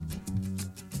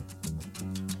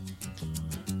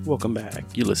Welcome back.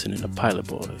 You're listening to Pilot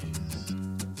Boys.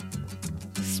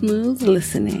 Smooth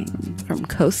listening from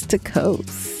coast to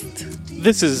coast.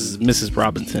 This is Mrs.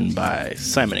 Robinson by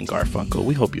Simon and Garfunkel.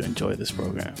 We hope you enjoy this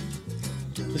program.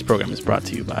 This program is brought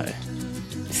to you by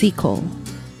Sea Coal.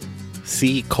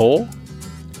 C. Cole?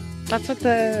 That's what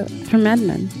from Mad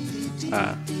Men.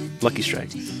 Lucky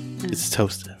Strikes. It's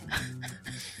toasted.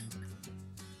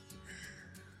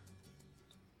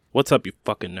 What's up, you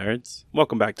fucking nerds?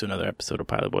 Welcome back to another episode of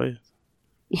Pilot Boys.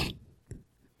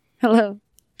 Hello.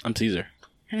 I'm Caesar.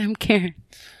 And I'm Karen.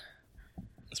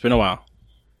 It's been a while.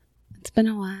 It's been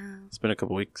a while. It's been a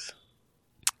couple weeks.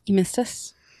 You missed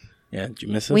us? Yeah, did you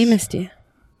miss us? We missed you.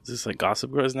 Is this like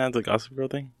Gossip Girl? Isn't that the Gossip Girl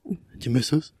thing? Did you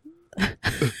miss us?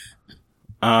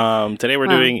 Today we're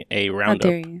doing a roundup. How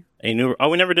dare you?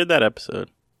 We never did that episode.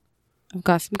 Of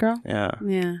Gossip Girl? Yeah.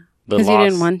 Yeah. Because you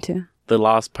didn't want to. The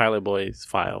Lost Pilot Boys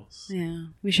files. Yeah.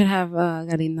 We should have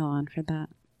Galindo on for that.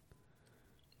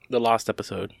 The Lost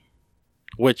episode.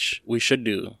 Which we should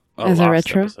do as Lost a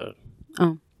retro episode.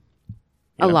 Oh.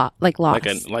 A lot. Like Lost.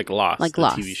 Like Lost. Like the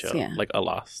Lost, TV show. yeah. Like a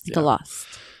Lost. The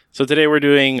Lost. So today we're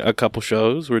doing a couple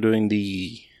shows. We're doing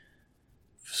the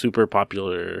super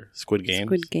popular Squid Game.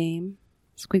 Squid Game?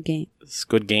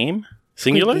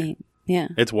 Singular? Squid Game. Yeah.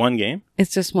 It's one game?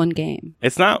 It's just one game.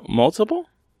 It's not multiple?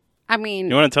 I mean...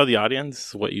 You want to tell the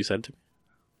audience what you said to me?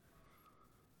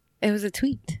 It was a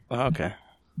tweet. Oh, okay.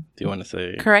 Do you want to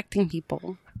say... Correcting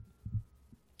people.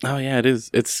 Oh, yeah, it is.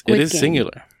 It is Game.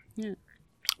 singular. Yeah.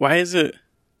 Why is it...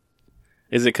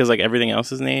 Is it because like everything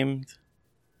else is named?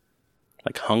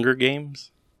 Like Hunger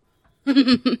Games?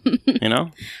 You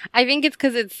know? I think it's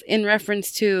because it's in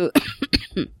reference to...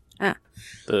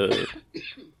 The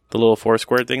little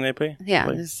Foursquare thing they play? Yeah,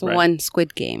 there's one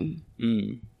Squid Game.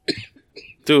 Mm.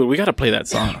 Dude, we gotta play that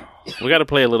song. We gotta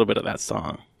play a little bit of that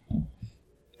song.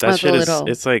 That shit is...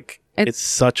 It's like... It's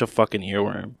such a fucking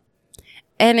earworm.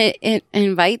 And it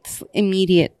invites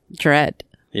immediate dread.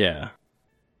 Yeah.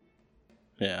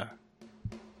 Yeah.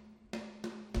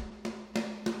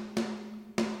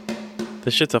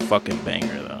 This shit's a fucking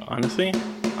banger, though. Honestly.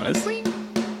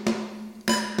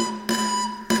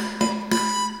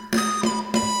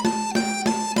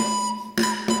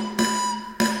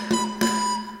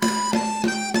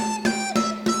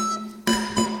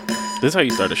 This is how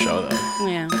you start a show, though.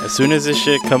 Yeah. As soon as this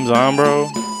shit comes on, bro,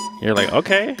 you're like,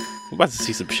 okay, I'm about to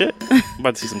see some shit. I'm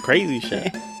about to see some crazy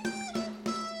shit.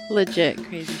 Legit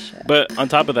crazy shit. But on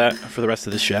top of that, for the rest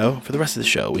of the show,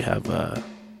 we have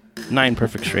 9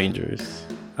 Perfect Strangers.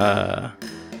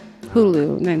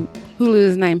 Hulu's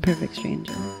 9 Perfect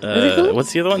Strangers.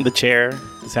 What's the other one? The Chair,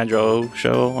 the Sandra Oh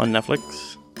show on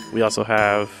Netflix. We also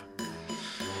have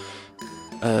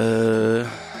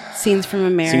Scenes from a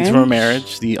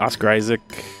Marriage. The Oscar Isaac,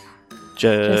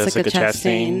 Jessica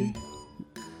Chastain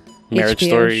Marriage HBO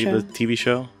Story, show. the TV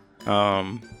show.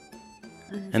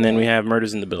 And then we have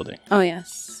Murders in the Building. Oh,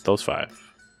 yes. Those 5.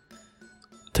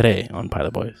 Today on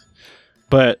Pilot Boys.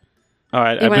 But, all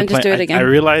right. You want to just do it again? I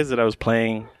realized that I was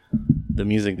playing the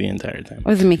music the entire time.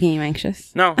 Was it making you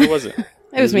anxious? No, it wasn't.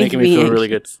 It was making me feel anxious. really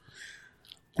good.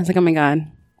 I was like, oh my God.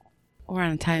 We're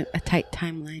on a tight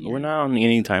timeline. We're not on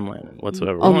any timeline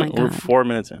whatsoever. Oh my God. We're 4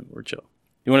 minutes in. We're chill.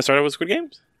 You want to start out with Squid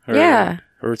Games? Yeah.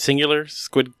 Or singular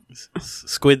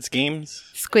Squid's Games?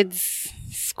 Squids.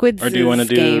 Or do you want to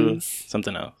do games.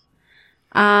 something else?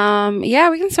 Yeah,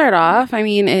 we can start off. I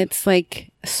mean, it's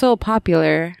like so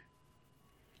popular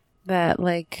that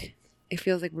like it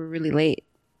feels like we're really late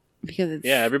because it's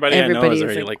everybody I know has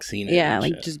already like seen it. Yeah,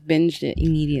 like shit. Just binged it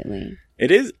immediately.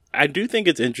 It is. I do think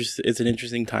it's interesting. It's an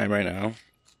interesting time right now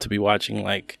to be watching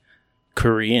like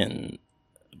Korean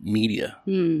media.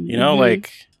 You know,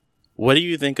 like what do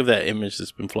you think of that image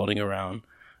that's been floating around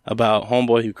about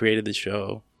Homeboy who created the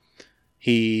show?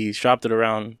 He shopped it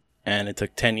around, and it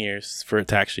took 10 years for it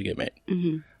to actually get made.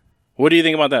 Mm-hmm. What do you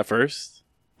think about that first?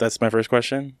 That's my first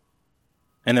question.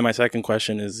 And then my second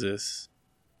question is this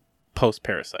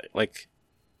post-Parasite. Like,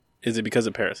 is it because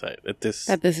of Parasite that this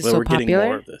is so popular? Getting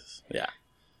more of this? Yeah.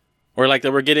 Or like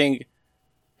that we're getting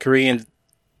Korean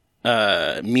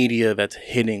media that's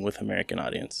hitting with American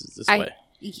audiences this way.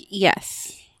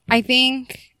 Yes. I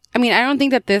don't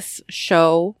think that this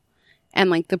show and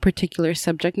like the particular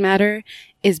subject matter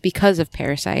is because of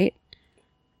Parasite.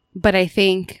 But I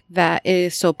think that it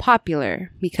is so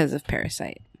popular because of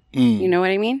Parasite. You know what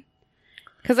I mean?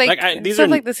 Because stuff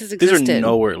like this has existed. These are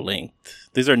nowhere linked.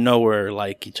 These are nowhere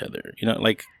like each other. You know,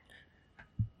 like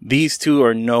these two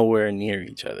are nowhere near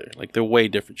each other. Like they're way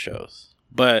different shows.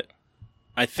 But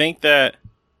I think that,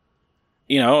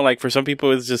 you know, like for some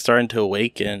people it's just starting to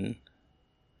awaken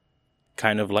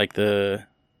kind of like the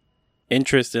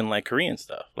interest in like Korean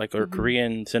stuff, like or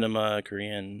Korean cinema,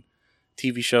 Korean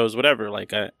TV shows, whatever.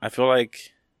 Like I feel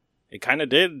like it kind of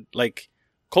did, like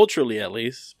culturally at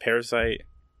least. Parasite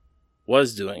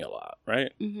was doing a lot,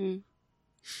 right? Mm-hmm.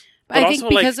 But I think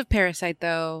because of Parasite,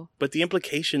 though. But the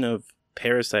implication of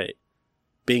Parasite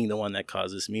being the one that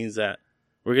caused this means that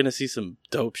we're gonna see some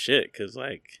dope shit. Because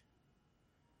like,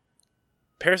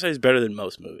 Parasite is better than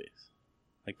most movies.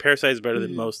 Like Parasite is better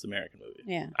than most American movies.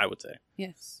 Yeah, I would say.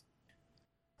 Yes.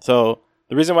 So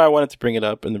the reason why I wanted to bring it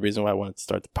up and the reason why I wanted to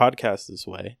start the podcast this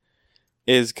way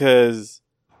is because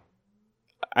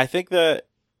I think that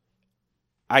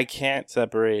I can't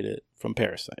separate it from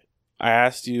Parasite. I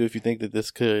asked you if you think that this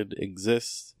could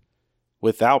exist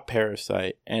without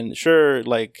Parasite. And sure,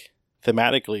 like,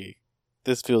 thematically,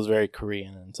 this feels very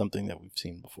Korean and something that we've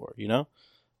seen before, you know?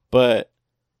 But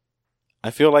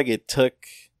I feel like it took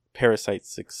Parasite's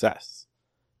success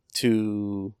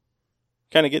to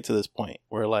kind of get to this point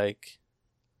where, like,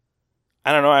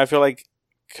 I don't know, I feel like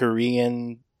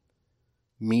Korean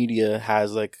media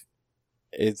has, like,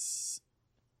 it's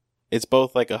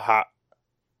both, like, a hot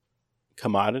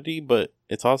commodity, but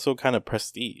it's also kind of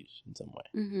prestige in some way.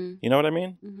 Mm-hmm. You know what I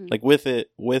mean? Mm-hmm. Like with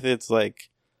its like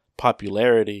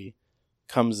popularity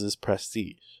comes this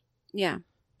prestige. Yeah.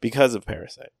 Because of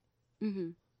Parasite.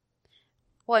 Mm-hmm.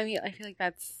 Well, I mean, I feel like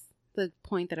that's the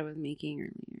point that I was making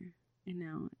earlier. And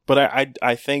now, but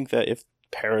I think that if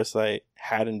Parasite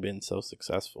hadn't been so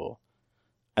successful,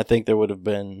 I think there would have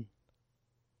been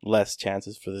less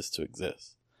chances for this to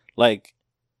exist. Like,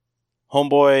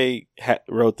 Homeboy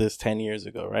wrote this 10 years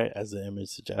ago, right? As the image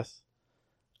suggests.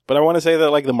 But I want to say that,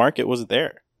 like, the market wasn't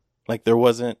there. Like, there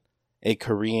wasn't a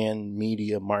Korean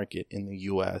media market in the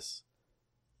U.S.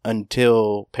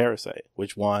 until Parasite,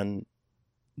 which won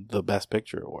the Best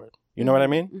Picture award. You know what I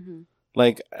mean? Mm-hmm.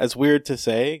 Like, it's weird to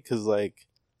say, because, like,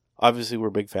 obviously we're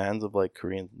big fans of, like,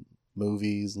 Korean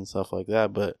movies and stuff like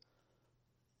that. But,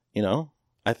 you know,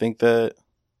 I think that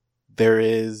there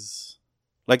is...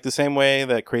 Like the same way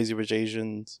that Crazy Rich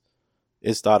Asians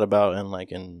is thought about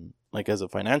in as a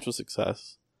financial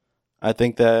success, I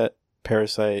think that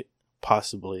Parasite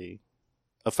possibly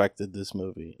affected this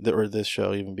movie or this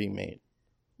show even being made.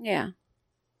 Yeah,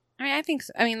 I mean, I think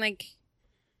so. I mean, like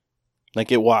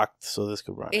it walked so this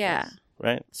could run. Yeah,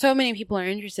 right. So many people are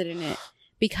interested in it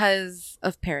because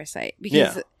of Parasite.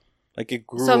 Because like it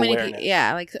grew so awareness. many people.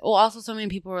 Yeah, like also so many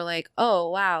people were like, "Oh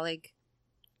wow, like."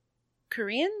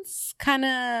 Koreans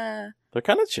they're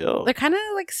kind of chill. They're kind of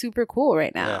like super cool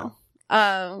right now.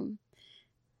 Yeah.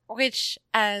 Which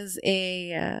as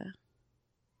a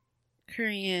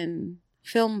Korean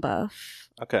film buff.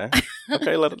 Okay.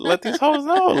 Let these hoes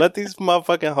know. Let these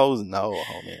motherfucking hoes know,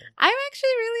 homie. I'm actually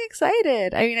really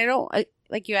excited. I mean,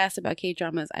 like you asked about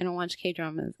K-dramas. I don't watch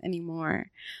K-dramas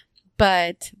anymore,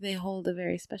 but they hold a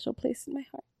very special place in my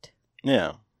heart.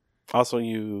 Yeah. Also,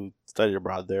 you studied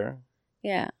abroad there.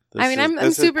 Yeah.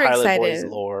 I'm super excited. Pilot Boys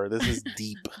lore. This is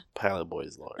deep Pilot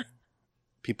Boys lore.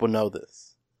 People know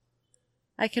this.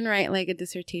 I can write like a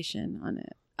dissertation on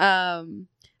it.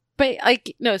 But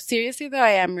like, no, seriously though, I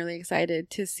am really excited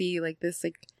to see like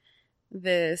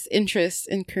this interest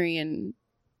in Korean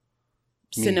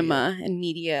cinema and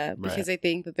media because I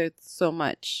think that there's so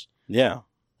much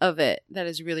of it that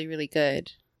is really, really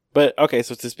good. But, okay,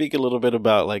 so to speak a little bit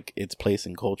about, like, its place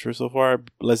in culture so far,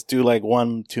 let's do, like,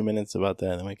 1-2 minutes about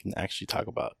that, and then we can actually talk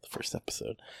about the first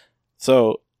episode.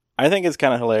 So, I think it's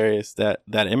kind of hilarious that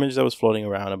image that was floating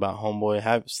around about Homeboy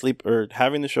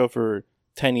having the show for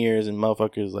 10 years and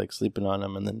motherfuckers, like, sleeping on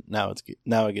him, and then now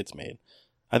it gets made.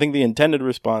 I think the intended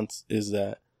response is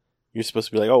that you're supposed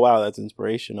to be like, oh, wow, that's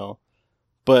inspirational.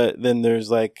 But then there's,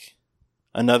 like,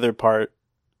 another part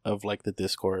of, like, the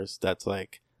discourse that's,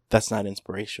 like, that's not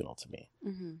inspirational to me.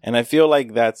 Mm-hmm. And I feel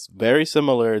like that's very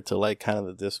similar to like kind of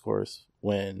the discourse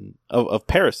of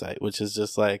Parasite, which is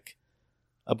just like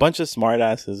a bunch of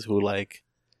smartasses who like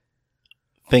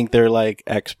think they're like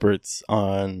experts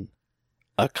on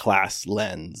a class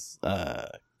lens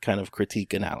kind of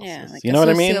critique analysis. Yeah, like you know what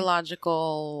I mean?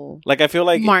 Sociological, like I feel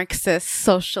like Marxist,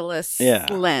 socialist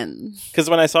lens. Because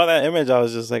when I saw that image, I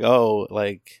was just like, oh,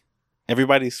 like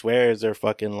everybody swears they're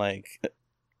fucking like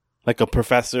a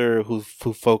professor who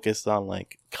focused on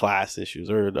like class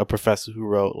issues, or a professor who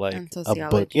wrote like a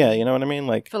book. Yeah, you know what I mean?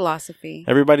 Like philosophy.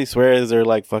 Everybody swears they're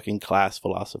like fucking class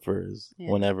philosophers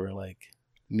whenever like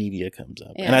media comes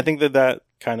up. Yeah. And I think that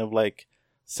kind of like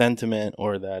sentiment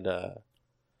or that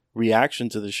reaction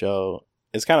to the show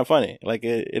is kind of funny. Like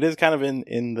it is kind of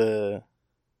in the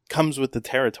comes with the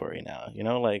territory now, you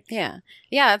know, like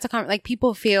it's like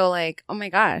people feel like, oh my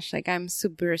gosh, like I'm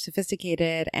super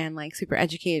sophisticated and like super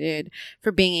educated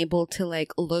for being able to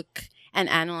like look and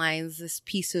analyze this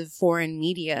piece of foreign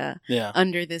media Yeah.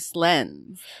 under this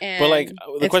lens. And But like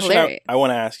the it's question hilarious. I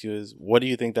want to ask you is, what do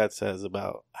you think that says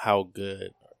about how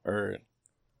good, or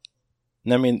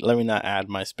let me not add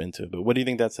my spin to it, but what do you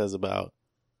think that says about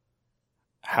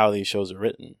how these shows are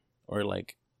written, or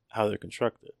like how they're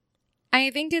constructed? I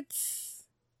think it's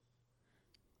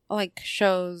like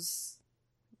shows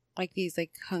like these,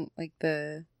 like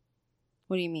the.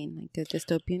 What do you mean, like a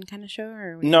dystopian kind of show,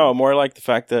 or what do you No, mean? more like the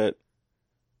fact that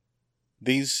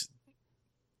these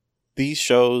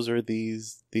shows or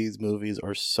these movies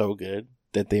are so good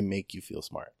that they make you feel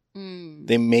smart.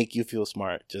 They make you feel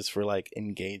smart just for like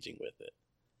engaging with it.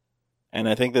 And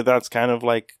I think that that's kind of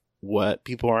like what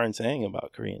people aren't saying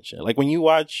about Korean shit. Like when you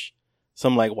watch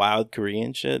some like wild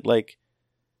Korean shit, like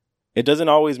it doesn't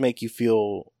always make you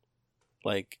feel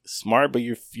like smart, but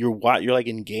you're like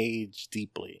engaged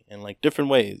deeply in like different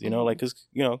ways, you know, like, cause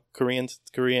you know, Korean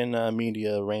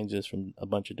media ranges from a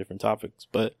bunch of different topics,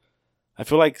 but I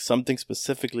feel like something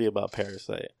specifically about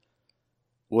Parasite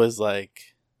was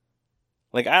like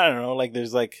I don't know, like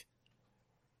there's like,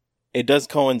 it does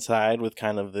coincide with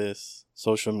kind of this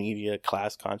social media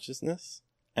class consciousness,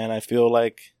 and I feel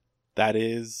like that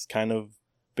is kind of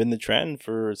been the trend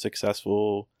for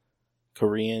successful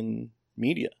Korean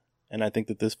media. And I think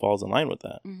that this falls in line with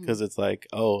that, because it's like,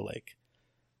 oh, like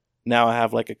now I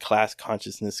have like a class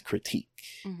consciousness critique,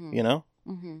 you know?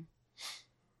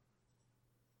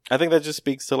 I think that just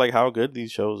speaks to like how good these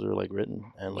shows are like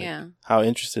written, and like how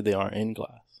interested they are in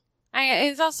class.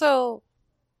 It's also,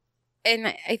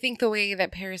 and I think the way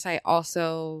that Parasite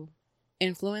also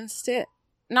influenced it,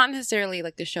 not necessarily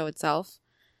like the show itself,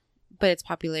 but its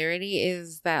popularity,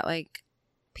 is that like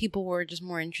people were just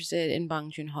more interested in Bong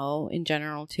Joon-ho in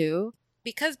general too,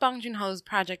 because Bong Joon-ho's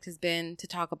project has been to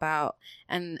talk about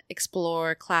and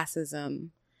explore classism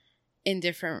in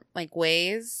different like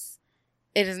ways.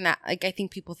 It is not like, I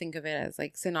think people think of it as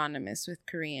like synonymous with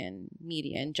Korean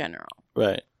media in general.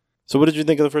 Right. So what did you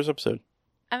think of the first episode?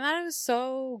 I thought it was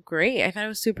so great. I thought it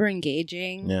was super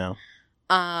engaging. Yeah.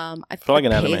 I feel like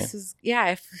an anime. it feels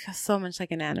so much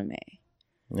like an anime.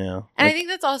 Yeah. And I think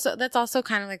that's also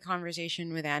kind of like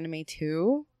conversation with anime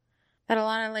too. That a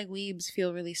lot of like weebs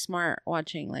feel really smart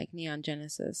watching like Neon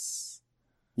Genesis.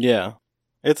 Yeah.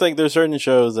 It's like there's certain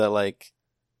shows that like,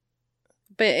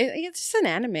 but it's just an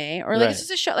anime, or like it's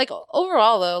just a show. Like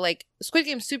overall though, like Squid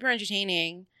Game's super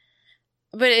entertaining,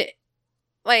 but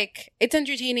it's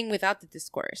entertaining without the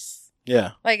discourse.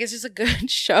 Yeah. Like it's just a good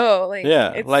show. Like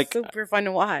it's like super fun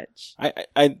to watch.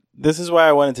 I this is why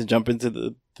I wanted to jump into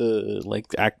the like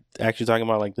actually talking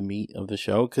about like the meat of the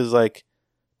show, because like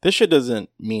this shit doesn't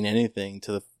mean anything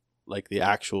to the like the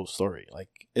actual story. Like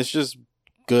it's just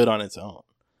good on its own.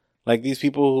 Like these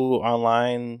people who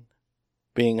online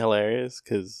being hilarious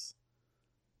because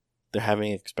they're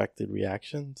having expected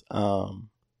reactions.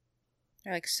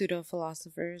 They're like pseudo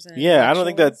philosophers. Yeah, I don't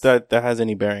think that has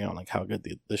any bearing on like how good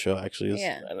the show actually is.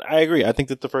 Yeah. And I agree. I think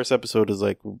that the first episode is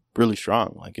like really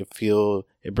strong. Like it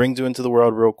brings you into the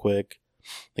world real quick.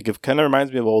 Like it kind of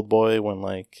reminds me of Old Boy when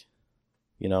like,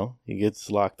 you know, he gets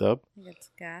locked up. He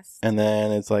gets gas. And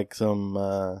then it's like some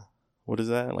what is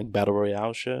that? Like battle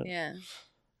royale shit. Yeah.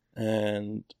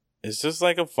 And it's just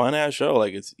like a fun ass show.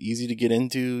 Like it's easy to get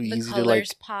into, easy to like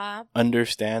pop.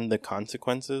 Understand the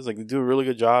consequences. Like they do a really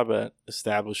good job at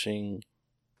establishing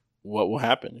what will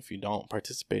happen if you don't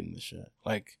participate in this shit.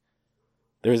 Like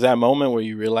there's that moment where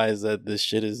you realize that this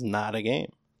shit is not a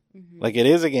game. Like it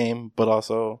is a game, but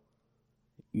also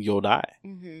you'll die.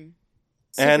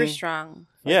 Super strong.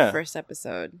 Yeah. The first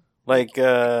episode. Like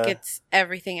gets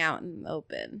everything out in the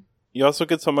open. You also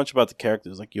get so much about the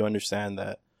characters. Like you understand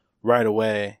that right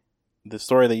away. The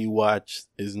story that you watch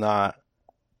is not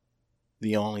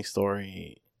the only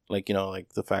story. Like, you know,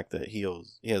 like the fact that he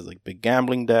has like big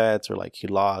gambling debts, or like he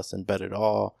lost and bet it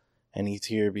all, and he's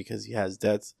here because he has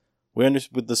debts.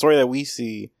 With the story that we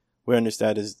see, we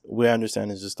understand is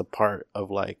just a part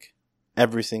of like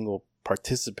every single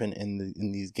participant in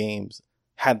these games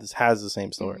has the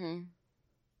same story.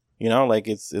 You know, like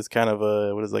it's kind of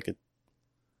a, what is like a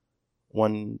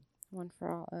one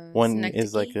for all. One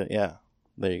is like a, yeah.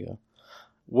 There you go.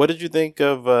 What did you think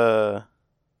of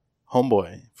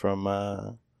Homeboy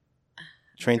from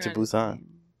Train to Busan?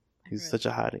 He's such a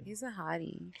hottie. He's a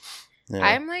hottie. Yeah.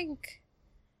 I'm like,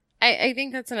 I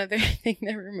think that's another thing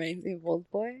that reminds me of Old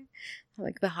Boy.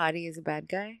 Like the hottie is a bad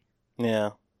guy.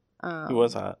 Yeah. He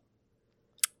was hot.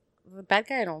 The bad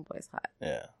guy in Old Boy is hot.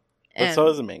 Yeah. But so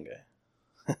is the main guy.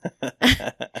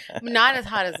 Not as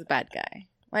hot as the bad guy.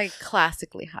 Like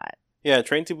classically hot. Yeah,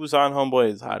 Train to Busan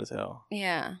Homeboy is hot as hell.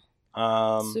 Yeah.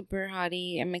 Super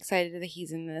hottie. I'm excited that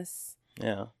he's in this.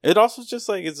 Yeah. It also just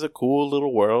like it's a cool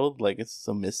little world. Like it's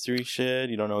some mystery shit.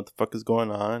 You don't know what the fuck is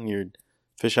going on. You're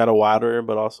fish out of water,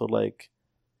 but also like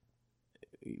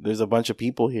there's a bunch of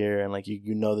people here, and like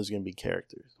you know there's gonna be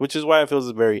characters, which is why it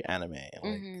feels very anime and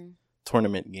like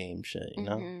tournament game shit. You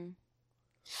know.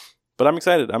 But I'm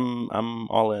excited. I'm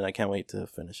all in. I can't wait to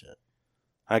finish it.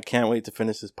 I can't wait to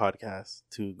finish this podcast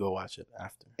to go watch it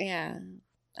after. Yeah,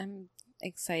 I'm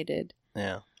excited.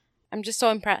 Yeah. I'm just so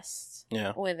impressed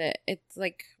Yeah. with it. It's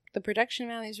like the production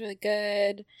value is really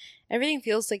good. Everything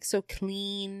feels like so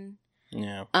clean.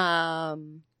 Yeah.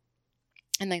 And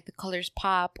like the colors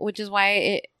pop, which is why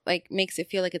it like makes it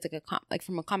feel like it's like like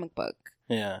from a comic book.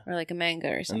 Yeah. Or like a manga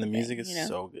or something. And the music is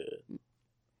so good.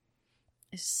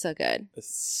 It's so good.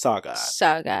 It's so good.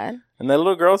 So good. And that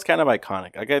little girl's kind of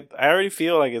iconic. I already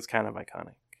feel like it's kind of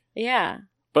iconic. Yeah.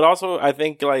 But also, I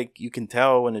think like you can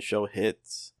tell when a show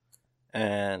hits.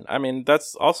 And I mean,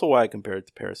 that's also why I compare it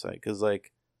to Parasite. Because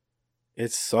like,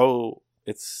 it's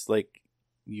like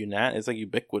it's like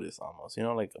ubiquitous almost. You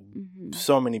know, like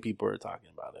so many people are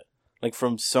talking about it. Like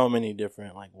from so many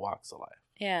different like walks of life.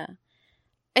 Yeah.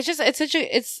 It's just,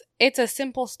 it's a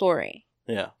simple story.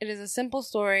 Yeah. It is a simple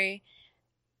story.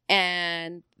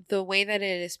 And the way that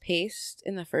it is paced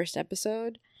in the first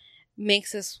episode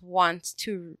makes us want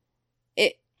to...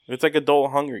 It's like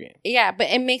adult Hunger Games. Yeah, but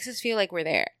it makes us feel like we're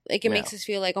there. Like, it makes us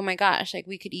feel like, oh my gosh, like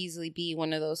we could easily be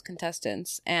one of those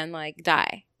contestants and like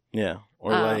die. Yeah.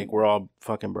 Or like we're all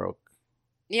fucking broke.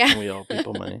 Yeah. And we owe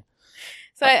people money.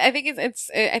 So I think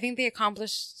I think they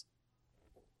accomplished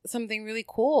something really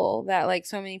cool that like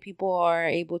so many people are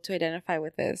able to identify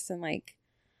with this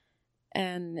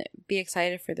and be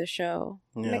excited for the show.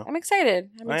 Yeah. I'm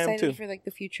excited. I'm I am excited too. for like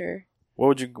the future. What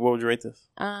would you rate this?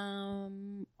 A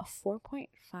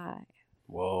 4.5.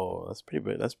 Whoa, that's pretty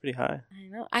big. That's pretty high. I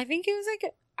know. I think it was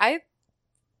like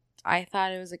I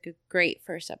thought it was like a great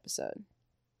first episode.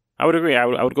 I would agree. I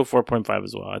would go 4.5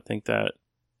 as well. I think that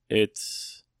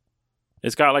it's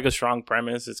got like a strong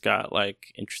premise. It's got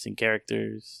like interesting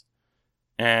characters,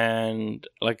 and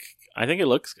like I think it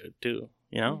looks good too.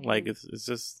 You know, like it's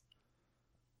just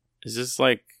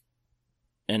like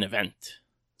an event.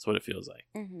 That's what it feels like.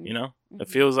 You know, it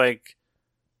feels like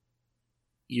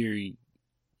you're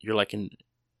like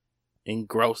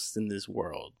engrossed in this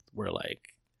world where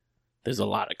like there's a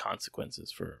lot of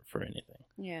consequences for anything.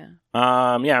 Yeah.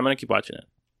 Yeah, I'm gonna keep watching it.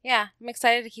 Yeah, I'm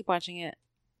excited to keep watching it.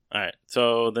 All right.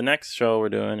 So the next show we're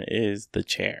doing is The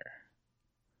Chair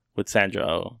with Sandra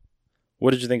Oh.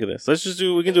 What did you think of this?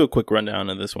 We can do a quick rundown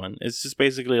of this one. It's just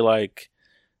basically like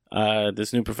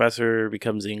this new professor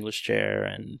becomes the English chair,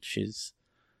 and she's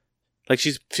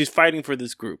fighting for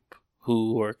this group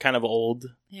who are kind of old,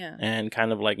 and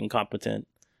kind of like incompetent.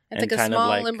 It's like a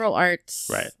small liberal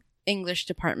arts English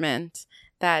department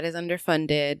that is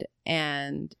underfunded,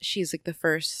 and she's like the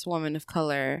first woman of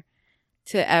color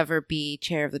to ever be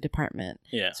chair of the department.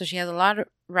 Yeah. So she has a lot of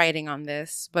writing on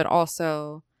this, but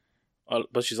also...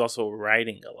 but she's also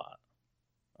writing a lot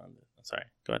on this. Sorry,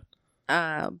 go ahead.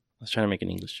 I was trying to make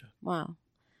an English joke. Wow.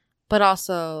 But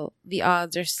also, the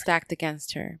odds are stacked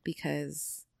against her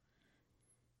because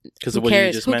of what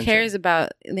you just mentioned. Who cares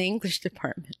about the English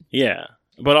department? Yeah.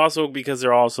 But also because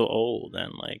they're all so old,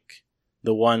 and like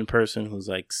the one person who's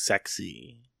like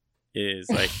sexy is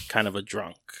like kind of a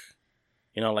drunk.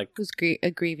 You know, like... Who's a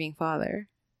grieving father.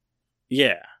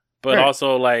 Yeah. But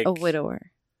also like... A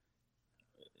widower.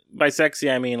 By sexy,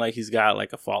 I mean like he's got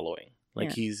like a following.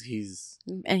 Like he's...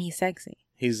 And he's sexy.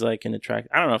 He's like an attract...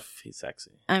 I don't know if he's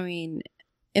sexy. I mean,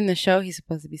 in the show, he's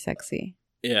supposed to be sexy.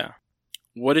 Yeah.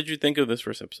 What did you think of this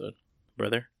first episode,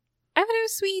 brother? I thought it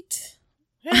was sweet.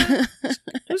 Yeah.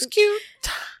 It was cute.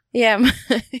 Yeah, my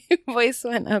voice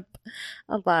went up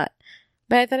a lot.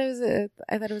 But I thought it was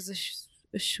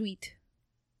a sweet.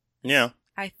 Yeah.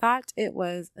 I thought it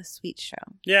was a sweet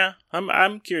show. Yeah,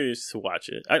 I'm curious to watch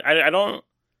it.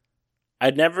 I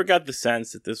never got the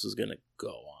sense that this was gonna go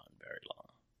on very long.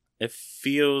 It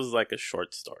feels like a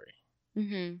short story.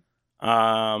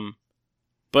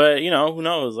 But you know, who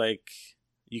knows? Like,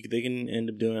 they can end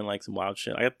up doing like some wild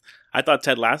shit. I thought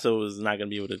Ted Lasso was not gonna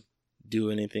be able to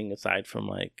do anything aside from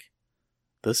like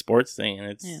the sports thing, and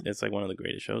it's like one of the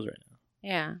greatest shows right now.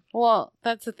 Yeah. Well,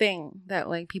 that's the thing that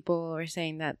like people are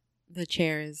saying that The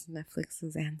Chair is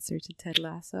Netflix's answer to Ted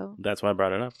Lasso. That's why I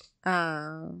brought it up.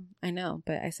 I know,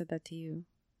 but I said that to you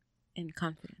in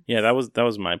confidence. Yeah, that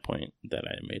was my point that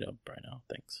I made up right now.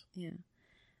 Thanks. Yeah.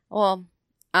 Well,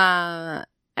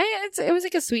 it was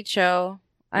like a sweet show.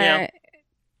 Yeah.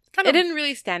 It didn't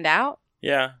really stand out.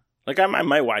 Yeah. Like I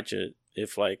might watch it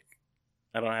if like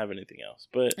I don't have anything else.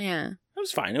 But yeah. It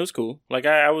was fine. It was cool. Like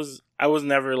I was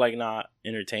never like not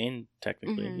entertained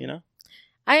technically, you know?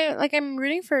 I'm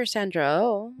rooting for Sandra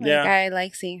Oh. Like, yeah. I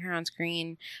like seeing her on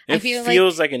screen. It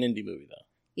feels like an indie movie though.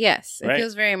 Yes. It right?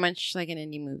 feels very much like an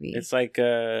indie movie. It's like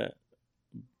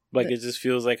it just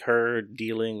feels like her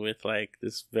dealing with like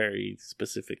this very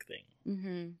specific thing.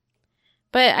 Mm-hmm.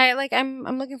 But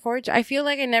I'm looking forward to. I feel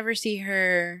like I never see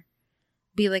her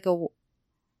be like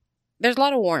there's a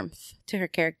lot of warmth to her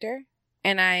character,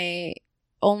 and I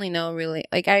only know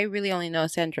I really only know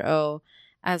Sandra Oh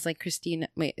as like Christina.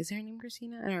 Wait, is her name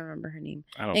Christina? I don't remember her name.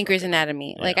 In Grey's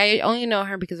Anatomy. Yeah. Like I only know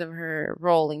her because of her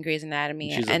role in Grey's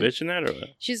Anatomy. She's a bitch in that, or what?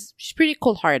 She's pretty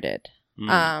cold-hearted.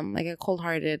 Like a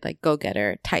cold-hearted, like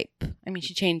go-getter type. I mean,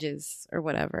 she changes or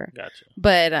whatever. Gotcha.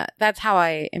 But that's how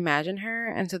I imagine her.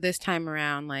 And so this time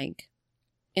around, like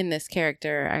in this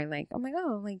character, I like, oh my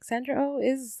god, like Sandra Oh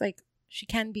is like, she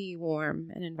can be warm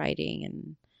and inviting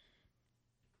and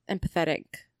empathetic.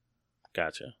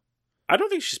 Gotcha. I don't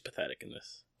think she's pathetic in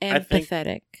this.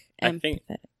 Empathetic. I think,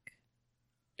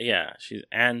 yeah, she's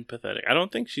pathetic. I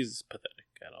don't think she's pathetic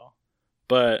at all.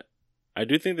 But I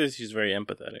do think that she's very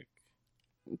empathetic.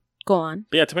 Go on.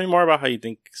 But yeah, tell me more about how you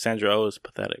think Sandra Oh is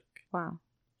pathetic. Wow.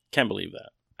 Can't believe that.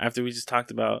 After we just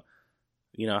talked about,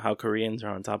 you know, how Koreans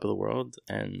are on top of the world,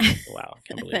 and wow,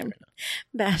 can't believe it right now.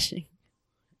 Bashing.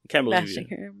 Can't believe Bashing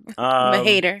you. her. I'm a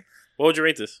hater. What would you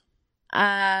rate this?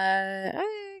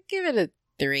 I give it a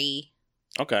 3.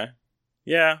 Okay.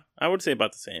 Yeah, I would say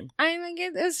about the same. I think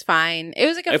it was fine. It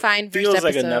was like a fine first episode.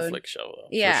 It feels like a Netflix show, though.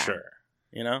 Yeah. For sure.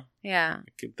 You know? Yeah.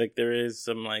 Like there is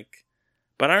some like...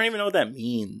 But I don't even know what that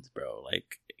means, bro.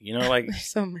 Like, you know, like... There's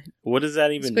so many. What does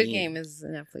that even Squid mean? Game is a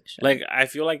Netflix show. Like, I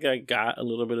feel like I got a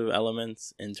little bit of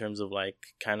elements in terms of like,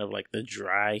 kind of like the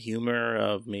dry humor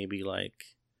of maybe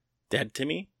like Dead to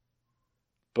Me.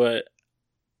 But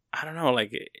I don't know,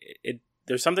 like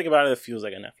there's something about it that feels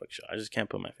like a Netflix show. I just can't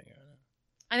put my finger on it.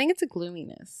 I think it's a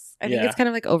gloominess. I think it's kind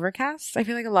of like Overcast. I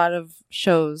feel like a lot of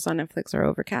shows on Netflix are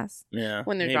Overcast. Yeah.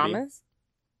 When they're dramas.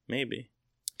 Maybe.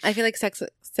 I feel like Sex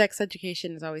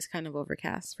Education is always kind of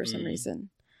Overcast for some reason.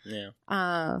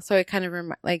 Yeah. So it kind of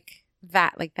like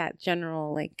that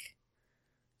general, like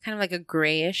kind of like a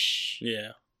grayish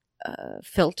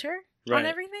filter on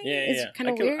everything. Yeah, it's kind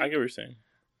of weird. I get what you're saying.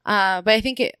 But I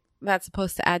think that's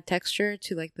supposed to add texture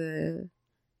to like the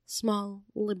small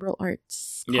liberal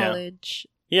arts college.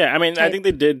 Yeah, I mean, I think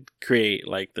they did create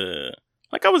like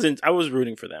I was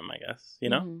rooting for them, I guess, you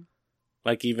know? Mm-hmm.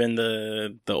 Like even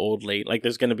the old late, like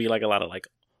there's going to be like a lot of like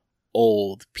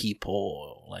old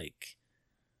people like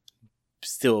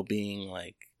still being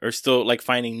like, or still like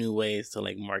finding new ways to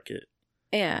like market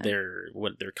their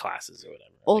classes or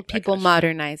whatever. Old like, people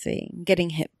modernizing,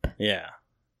 getting hip. Yeah.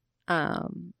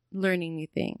 Learning new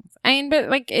things. I mean, but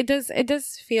like it does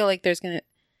feel like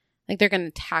they're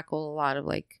gonna tackle a lot of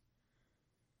like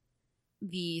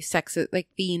the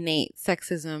innate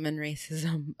sexism and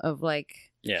racism of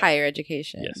like higher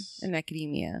education and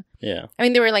academia. Yeah. I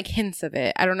mean, there were like hints of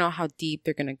it. I don't know how deep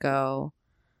they're gonna go,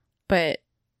 but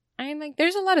I mean, like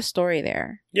there's a lot of story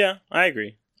there. Yeah, I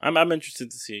agree. I'm interested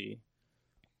to see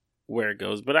where it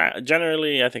goes, but I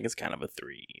think it's kind of a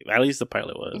 3. At least the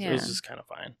pilot was. Yeah. It was just kind of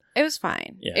fine. It was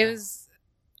fine. Yeah. It was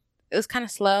kind of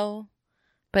slow,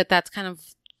 but that's kind of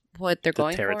what they're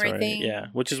going for, I think. Yeah,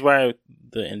 which is why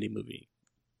the indie movie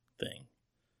thing.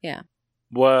 Yeah.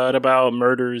 What about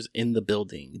Murders in the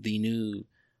Building, the new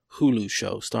Hulu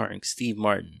show starring Steve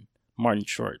Martin, Martin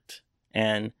Short,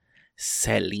 and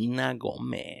Selena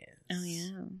Gomez? Oh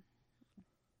yeah.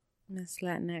 Miss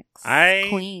Latinx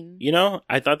Queen. You know,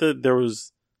 I thought that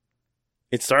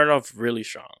it started off really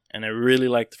strong, and I really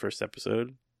liked the first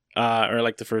episode, or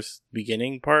like the first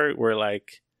beginning part where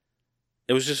like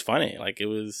it was just funny. Like it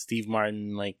was Steve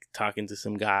Martin like talking to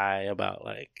some guy about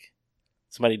like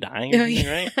somebody dying,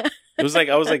 right? It was like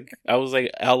I was like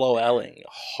LOLing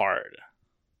hard.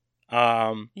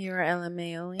 You were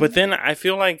LMAOing. But then I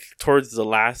feel like towards the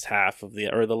last half of the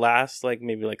last like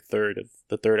maybe like third of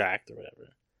the third act or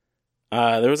whatever.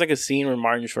 There was like a scene where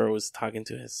Martin Short was talking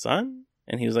to his son,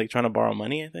 and he was like trying to borrow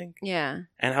money, I think. Yeah.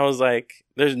 And I was like,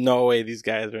 "There's no way these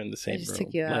guys are in the same room."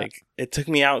 Took you out. Like, it took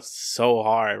me out so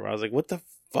hard. Where I was like, "What the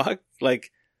fuck?"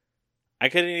 Like, I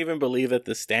couldn't even believe that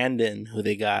the stand-in who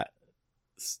they got,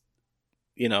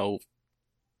 you know,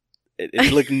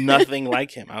 it looked nothing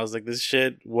like him. I was like, "This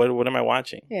shit. What am I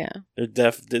watching?" Yeah.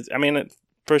 I mean,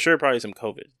 for sure, probably some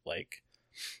COVID like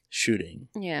shooting.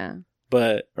 Yeah.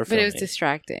 But it was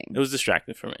distracting. It was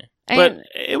distracting for me, but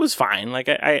it was fine. Like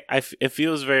it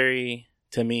feels very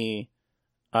to me,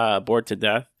 Bored to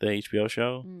Death, the HBO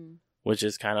show, which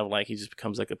is kind of like he just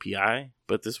becomes like a PI.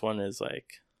 But this one is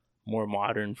like more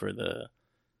modern for the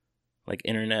like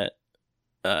internet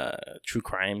true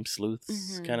crime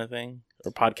sleuths kind of thing,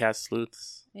 or podcast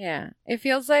sleuths. Yeah, it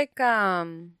feels like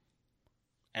amateur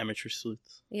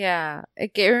sleuths. Yeah,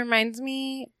 it reminds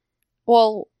me.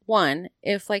 Well, one,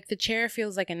 if like The Chair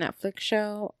feels like a Netflix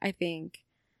show, I think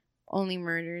Only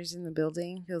Murders in the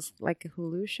Building feels like a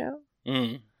Hulu show.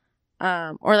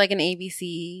 Or like an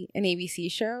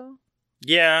ABC show.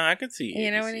 Yeah, I could see. You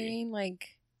ABC. know what I mean?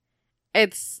 Like,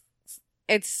 it's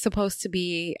supposed to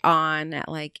be on at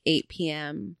like 8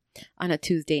 p.m. on a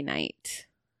Tuesday night,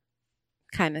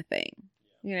 kind of thing.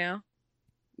 You know?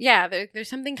 Yeah, there's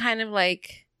something kind of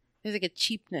like there's like a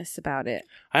cheapness about it.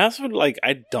 I also like.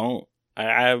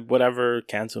 I whatever,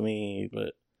 cancel me,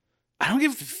 but I don't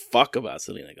give a fuck about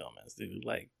Selena Gomez, dude.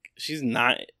 Like, she's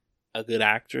not a good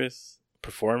actress,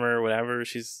 performer, whatever.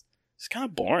 She's kind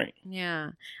of boring.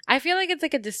 Yeah, I feel like it's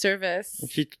like a disservice.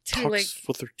 She talks like...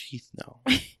 with her teeth now.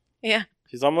 Yeah,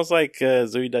 she's almost like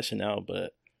Zooey Deschanel,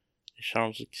 but it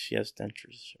sounds like she has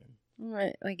dentures.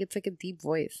 Right, like it's like a deep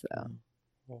voice though.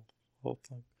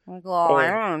 Like,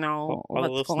 I don't know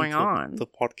what's going on. The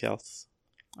podcasts.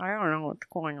 I don't know what's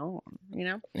going on. You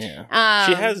know. Yeah.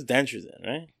 She has dentures in,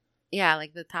 right? Yeah,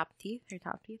 like the top teeth. Her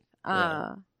top teeth.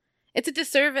 Yeah. It's a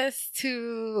disservice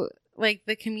to like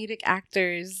the comedic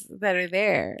actors that are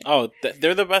there. Oh,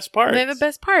 they're the best parts. They're the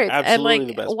best parts. Absolutely, and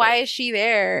like, the best why parts. is she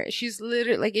there? She's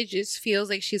literally like, it just feels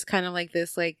like she's kind of like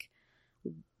this like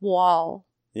wall,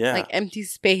 like empty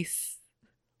space,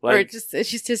 like, or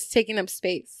she's just taking up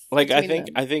space. Like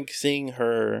I think seeing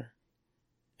her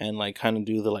and like kind of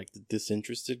do the like the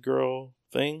disinterested girl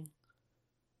thing,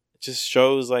 it just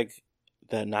shows like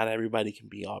that not everybody can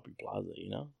be Aubrey Plaza, you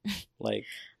know? Like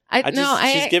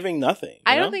she's giving nothing.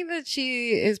 I don't think that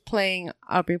she is playing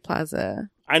Aubrey Plaza.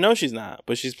 I know she's not,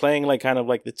 but she's playing like kind of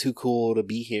like the too cool to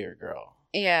be here girl.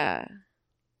 Yeah.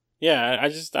 Yeah, I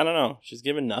don't know. She's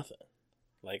giving nothing.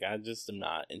 Like, I just am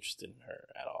not interested in her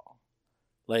at all.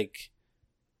 Like,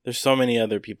 there's so many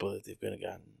other people that they've been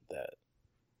gotten that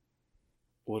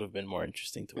would have been more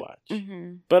interesting to watch.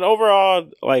 Mm-hmm. But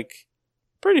overall, like,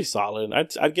 pretty solid.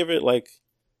 I'd give it like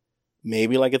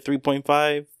maybe like a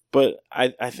 3.5. But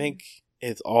I think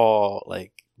it's all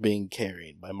like being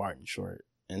carried by Martin Short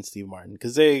and Steve Martin,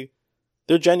 because they're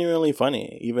genuinely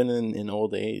funny even in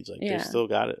old age. Like they still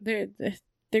got it.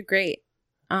 They're great.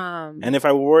 And if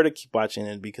I were to keep watching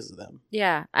it, because of them.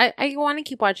 Yeah, I want to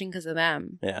keep watching because of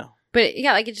them. Yeah. But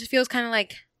yeah, like it just feels kind of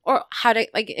like, or how to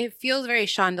like it feels very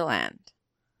Shondaland.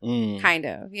 Kind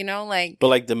of, you know, like. But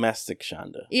like domestic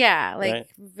Shonda. Yeah, like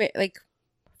right? Like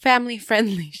family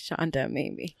friendly Shonda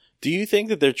maybe. Do you think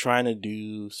that they're trying to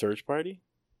do Search Party?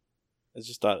 I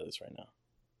just thought of this right now.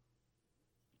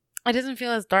 It doesn't feel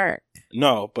as dark.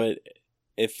 No, but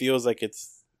it feels like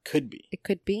could be. It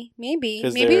could be. Maybe.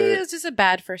 Maybe it was just a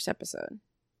bad first episode.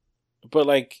 But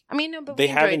like, I mean, no, but they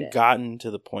haven't gotten to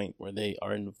the point where they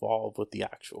are involved with the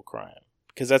actual crime.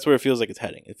 Because that's where it feels like it's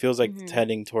heading. It feels like it's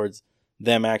heading towards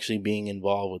them actually being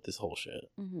involved with this whole shit.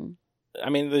 Mm-hmm.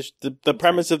 I mean, the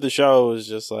premise of the show is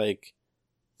just like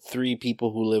 3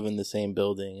 people who live in the same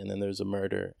building, and then there's a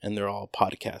murder, and they're all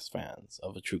podcast fans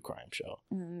of a true crime show.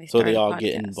 So they all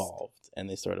get involved, and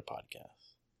they start a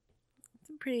podcast. It's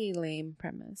a pretty lame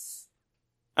premise.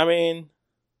 I mean,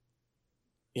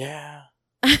 yeah.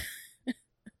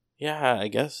 Yeah, I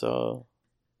guess so.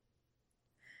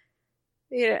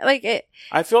 Yeah, like it.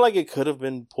 I feel like it could have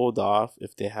been pulled off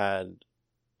if they had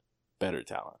better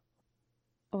talent.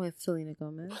 With Selena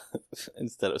Gomez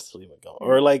instead of Selena Gomez,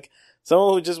 or like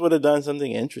someone who just would have done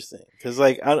something interesting. Because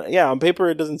like, on paper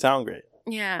it doesn't sound great.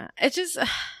 Yeah, it's just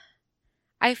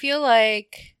I feel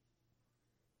like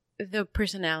the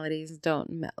personalities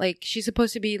don't like. She's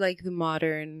supposed to be like the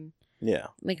modern,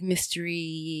 like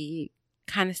mystery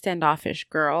kind of standoffish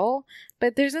girl,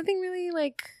 but there's nothing really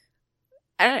like.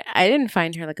 I didn't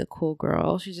find her like a cool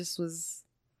girl. She just was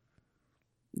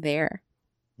there.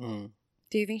 Do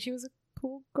you think she was a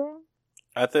cool girl?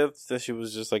 I thought that she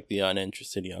was just like the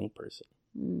uninterested young person,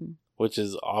 which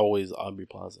is always Aubrey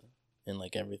Plaza in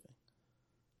like everything.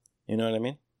 You know what I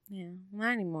mean? Yeah,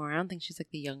 not anymore. I don't think she's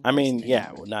like the young. I mean,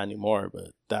 yeah, well, not anymore,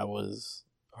 but that was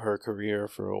her career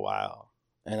for a while,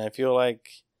 and I feel like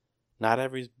not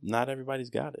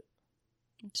everybody's got it.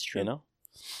 It's true. You know?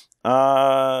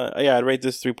 Yeah, I'd rate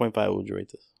this 3.5. What would you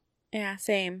rate this? Yeah,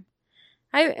 same.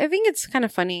 I think it's kind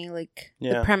of funny, like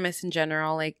the premise in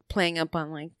general, like playing up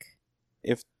on like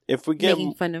if we get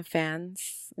making fun of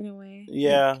fans in a way,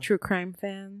 like true crime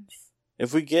fans.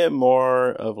 If we get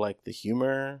more of like the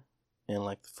humor in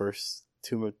like the first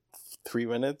 2-3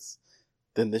 minutes,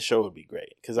 then this show would be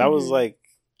great, because I was like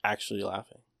actually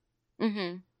laughing.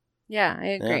 Yeah, I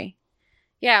agree.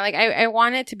 Yeah, like I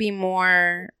want it to be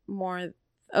more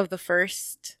of the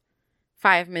first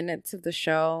 5 minutes of the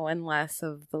show and less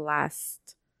of the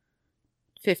last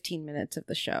 15 minutes of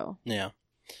the show. Yeah.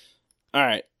 All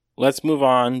right. Let's move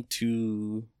on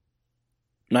to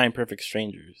 9 Perfect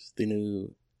Strangers, the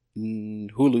new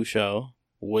Hulu show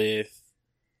with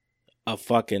a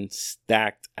fucking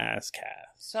stacked ass cast.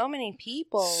 So many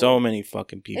people. So many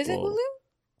fucking people. Is it Hulu?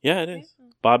 Yeah, it is.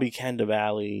 Bobby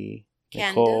Cannavale,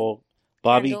 Candle?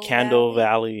 Bobby Candle Candle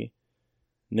Valley,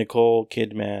 Nicole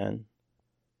Kidman,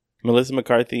 Melissa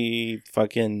McCarthy,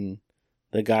 fucking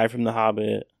the guy from The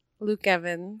Hobbit, Luke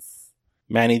Evans,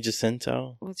 Manny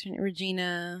Jacinto. What's her name?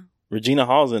 Regina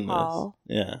Hall's in Hall.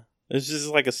 this. Yeah. It's just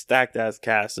like a stacked ass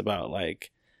cast about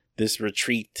like this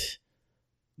retreat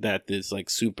that this like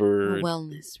super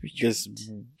wellness retreat. This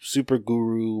super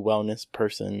guru wellness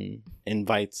person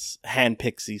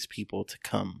handpicks these people to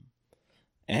come,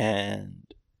 and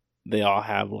they all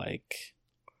have like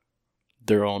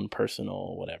their own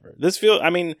personal whatever.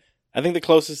 I think the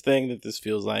closest thing that this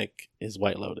feels like is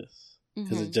White Lotus,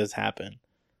 because it just happened.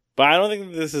 But I don't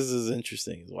think that this is as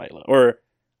interesting as White Lotus, or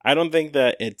I don't think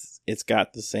that it's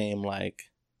got the same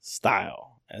like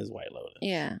style as White Lotus.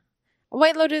 Yeah.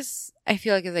 White Lotus, I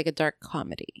feel like, is like a dark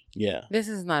comedy. Yeah. This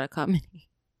is not a comedy.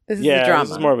 This is a drama.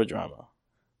 This is more of a drama.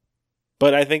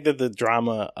 But I think that the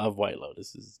drama of White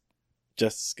Lotus is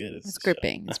just as good as it's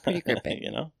gripping. It's pretty gripping.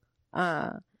 You know?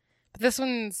 But this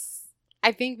one's,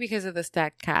 I think, because of the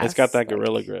stacked cast. It's got that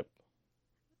gorilla grip.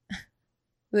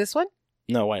 This one?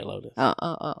 No, White Lotus.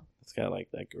 Oh. It's got like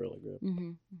that gorilla grip.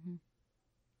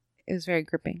 It was very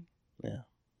gripping. Yeah.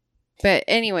 But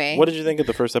anyway. What did you think of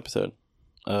the first episode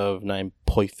of 9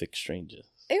 Perfect Strangers?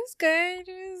 It was good.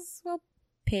 It was well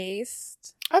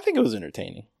paced. I think it was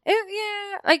entertaining. It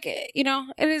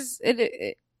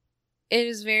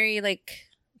is very like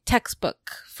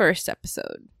textbook first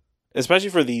episode. Especially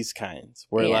for these kinds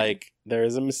where like there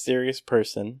is a mysterious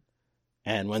person,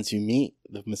 and once you meet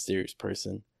the mysterious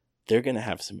person, they're going to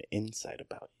have some insight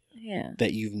about you. Yeah.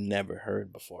 That you've never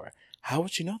heard before. How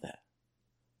would you know that?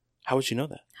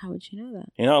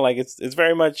 You know, like it's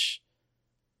very much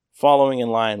following in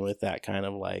line with that kind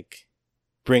of like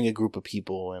bring a group of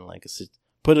people and like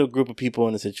put a group of people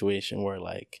in a situation where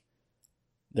like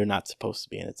they're not supposed to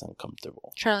be and it's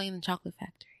uncomfortable. Charlie and the Chocolate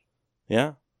Factory.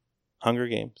 Yeah. Hunger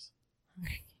Games.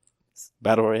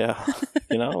 Battle Royale.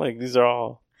 You know, like these are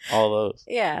all those.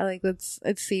 Yeah, like let's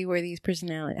see where these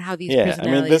personalities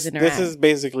interact. This is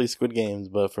basically Squid Games,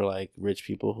 but for like rich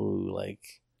people who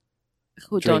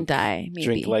don't die. Maybe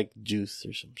drink like juice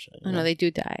or some shit. Oh no, they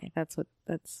do die. That's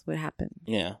what happened.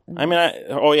 Yeah,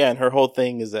 and her whole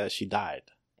thing is that she died.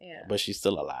 Yeah, but she's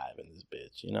still alive in this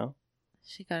bitch. You know,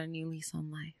 she got a new lease on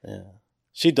life. Yeah,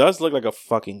 she does look like a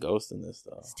fucking ghost in this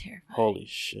though. It's terrifying. Holy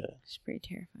shit, it's pretty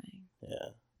terrifying. Yeah,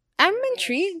 I'm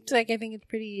intrigued. Like I think it's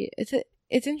pretty.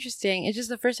 It's interesting. It's just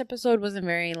the first episode wasn't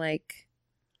very like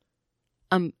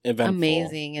eventful.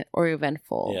 Amazing or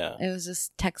eventful. Yeah, it was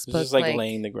just textbook. It was just like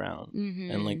laying the ground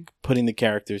and like putting the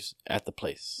characters at the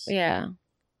place. Yeah,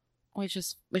 which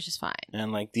is fine.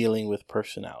 And like dealing with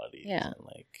personalities. Yeah, and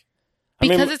like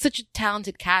because it's such a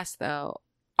talented cast, though.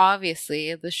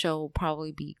 Obviously, the show will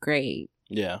probably be great.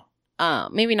 Yeah.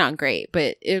 Maybe not great,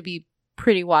 but it would be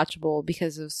pretty watchable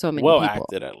because of so many well people. Well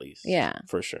acted, at least. Yeah,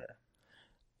 for sure.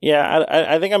 Yeah,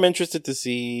 I think I'm interested to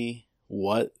see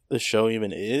what the show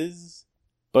even is.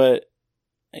 But,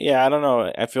 yeah, I don't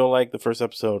know. I feel like the first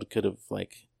episode could have,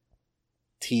 like,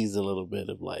 teased a little bit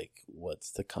of, like, what's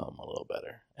to come a little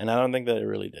better. And I don't think that it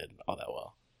really did all that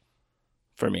well.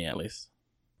 For me, at least.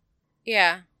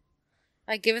 Yeah.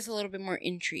 Like, give us a little bit more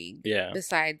intrigue. Yeah.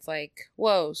 Besides, like,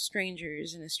 whoa,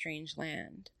 strangers in a strange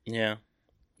land. Yeah.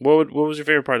 What was your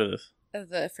favorite part of this? Of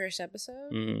the first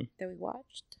episode that we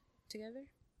watched together?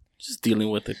 Just dealing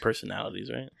with the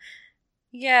personalities, right?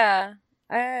 Yeah.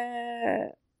 I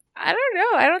don't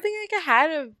know. I don't think like I had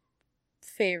a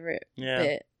favorite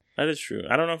bit. That is true.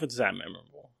 I don't know if it's that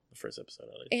memorable, the first episode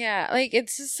at least. Yeah, like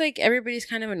it's just like everybody's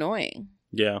kind of annoying.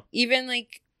 Yeah. Even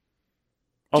like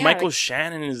Michael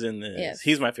Shannon is in this. Yes.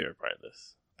 He's my favorite part of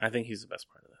this. I think he's the best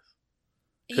part of this.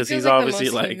 Because he's obviously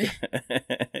like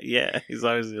yeah, he's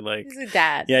obviously like he's a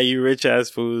dad. Yeah, you rich ass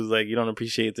fools, like you don't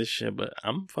appreciate this shit, but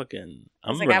I'm relaxing.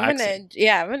 I'm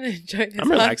gonna enjoy this. I'm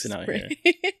relaxing out here.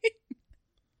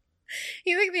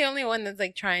 He's like the only one that's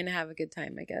like trying to have a good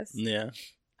time, I guess. Yeah.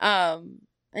 And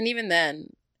even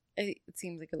then, it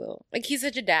seems like a little like he's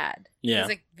such a dad. Yeah. He's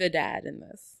like the dad in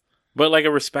this. But like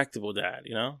a respectable dad,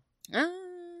 you know?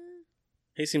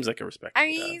 He seems like a respectable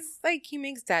dad. He's like he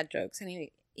makes dad jokes and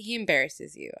he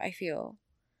embarrasses you, I feel.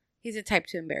 He's a type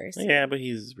 2 embarrassing. Yeah, but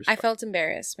he's... I felt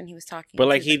embarrassed when he was talking. But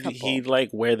like he'd like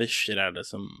wear the shit out of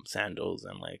some sandals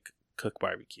and like cook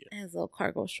barbecue. And his little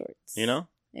cargo shorts. You know?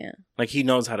 Yeah. Like he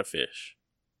knows how to fish.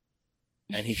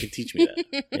 And he could teach me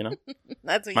that. You know?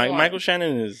 That's what you want. Michael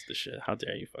Shannon is the shit. How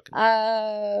dare you fucking...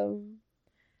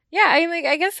 Yeah,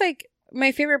 I guess like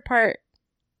my favorite part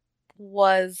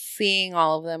was seeing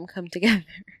all of them come together.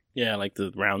 Yeah, like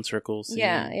the round circle scene.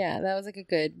 Yeah, that was like a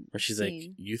good where she's scene.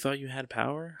 like, "You thought you had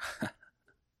power?"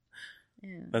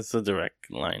 Yeah. That's the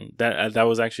direct line. That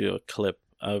was actually a clip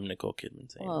of Nicole Kidman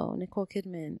saying. Whoa, Nicole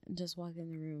Kidman just walked in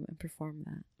the room and performed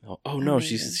that. Oh no,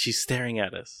 she's staring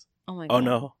at us. Oh my god. Oh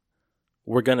no.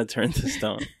 We're gonna turn to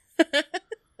stone.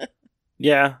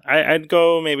 Yeah, I'd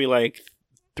go maybe like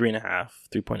 3.5,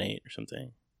 3.8 or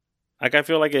something. Like I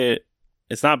feel like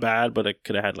it's not bad, but it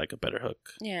could have had like a better hook.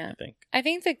 Yeah. I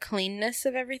think the cleanness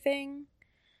of everything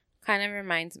kind of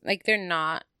reminds, like, they're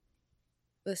not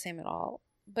the same at all.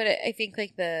 But I think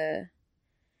like the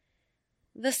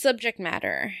subject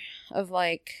matter of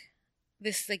like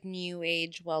this like new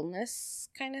age wellness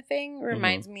kind of thing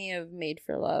reminds me of Made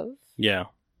for Love. Yeah.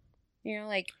 You know,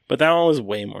 like. But that one was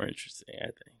way more interesting, I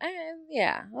think.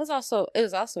 Yeah, it was also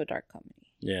a dark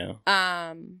comedy. Yeah.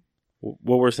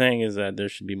 What we're saying is that there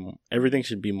should be everything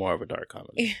should be more of a dark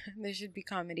comedy. Yeah, there should be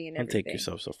comedy in everything. Don't take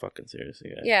yourself so fucking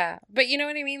seriously, guys. Yeah, but you know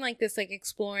what I mean? Like this, like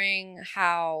exploring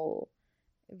how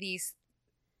these.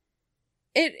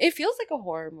 It feels like a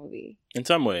horror movie in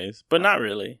some ways, but not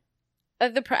really.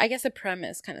 I guess the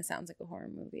premise kind of sounds like a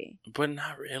horror movie, but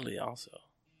not really. Also,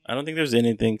 I don't think there's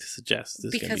anything to suggest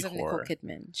this because gonna be of horror. Nicole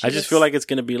Kidman. I just feel like it's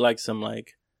gonna be like some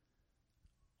like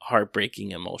heartbreaking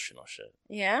emotional shit.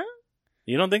 Yeah.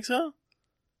 You don't think so?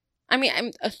 I mean,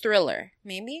 I'm a thriller,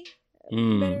 maybe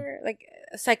better, like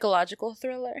a psychological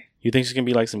thriller. You think she's gonna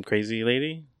be like some crazy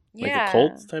lady, like a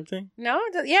cult type thing? No,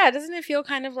 doesn't it feel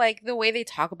kind of like the way they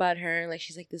talk about her? Like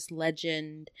she's like this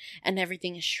legend, and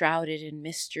everything is shrouded in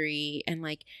mystery, and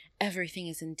like everything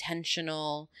is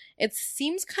intentional. It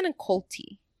seems kind of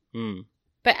culty.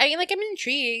 But I'm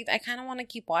intrigued. I kind of want to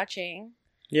keep watching.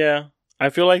 Yeah, I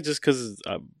feel like just because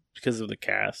of the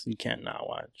cast, you can't not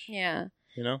watch. Yeah.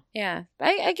 You know? Yeah.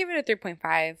 I give it a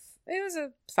 3.5. It was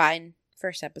a fine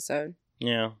first episode.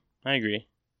 Yeah, I agree.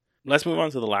 Let's move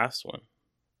on to the last one.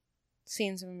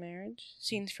 Scenes from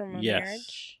a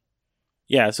Marriage?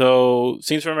 Yeah, so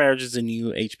Scenes from a Marriage is a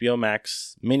new HBO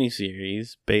Max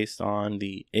miniseries based on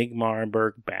the Ingmar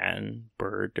Bergman.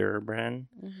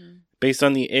 Based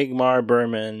on the Ingmar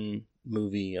Bergman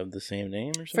movie of the same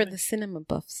name or something? For the cinema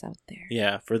buffs out there.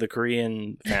 Yeah, for the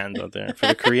Korean fans out there. For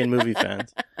the Korean movie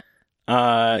fans.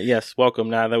 Yes, welcome.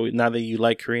 Now that you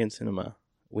like Korean cinema,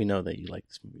 we know that you like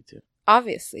this movie too.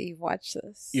 Obviously, you've watched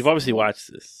this. You've obviously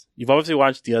watched this. You've obviously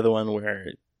watched the other one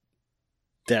where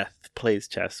Death plays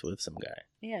chess with some guy.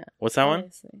 Yeah. What's that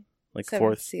obviously. One? Like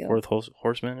Seventh fourth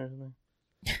horseman or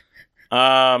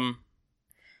something?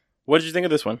 What did you think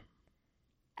of this one?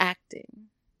 Acting.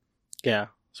 Yeah,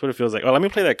 that's what it feels like. Oh, let me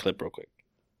play that clip real quick.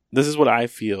 This is what I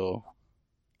feel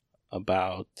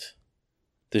about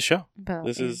this show.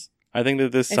 I think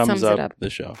that this sums up the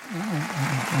show.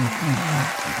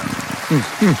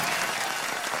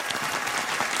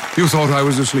 You thought I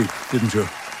was asleep, didn't you?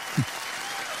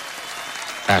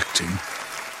 Acting.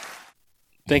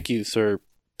 Thank you, Sir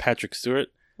Patrick Stewart.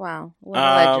 Wow, what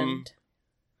a legend.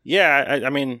 Yeah, I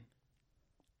mean,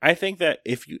 I think that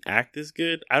if you act this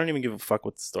good, I don't even give a fuck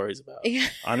what the story's about.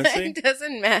 Honestly. It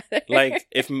doesn't matter. Like,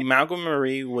 if Malcolm and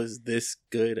Marie was this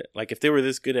good, like, if they were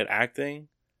this good at acting,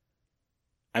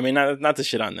 I mean, not to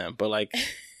shit on them, but, like,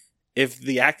 if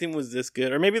the acting was this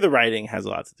good, or maybe the writing has a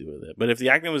lot to do with it, but if the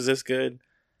acting was this good,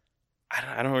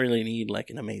 I don't really need, like,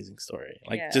 an amazing story.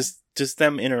 Like, just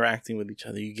them interacting with each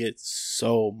other, you get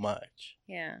so much.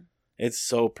 Yeah. It's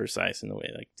so precise in the way,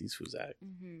 like, these fools act.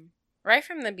 Mm-hmm. Right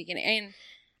from the beginning. And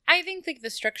I think, like, the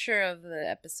structure of the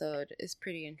episode is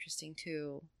pretty interesting,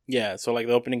 too. Yeah, so, like,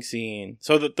 the opening scene.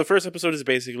 So, the first episode is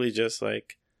basically just,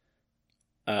 like,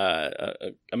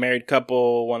 a married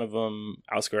couple. One of them,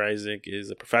 Oscar Isaac, is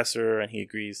a professor, and he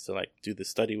agrees to, like, do the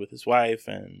study with his wife,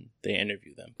 and they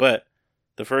interview them. But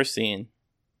the first scene.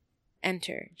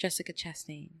 Enter Jessica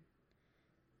Chastain.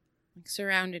 Like,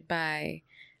 surrounded by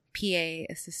PA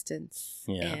assistants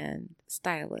and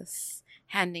stylists,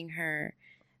 handing her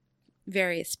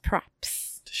various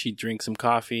props. She drinks some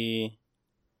coffee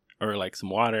or like some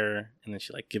water, and then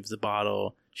she like gives the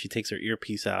bottle. She takes her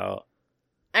earpiece out.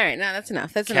 All right, no, that's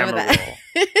enough. That's enough of that.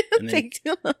 And then, take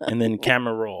too long. And then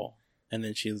camera roll, and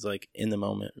then she's like in the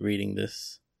moment reading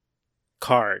this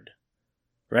card,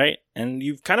 right? And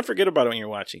you kind of forget about it when you're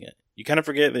watching it. You kind of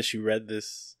forget that she read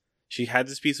this. she had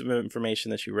this piece of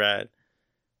information that she read,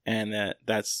 and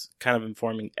that's kind of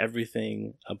informing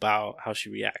everything about how she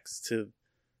reacts to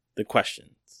the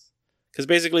questions. Because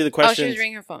basically the questions... Oh, she was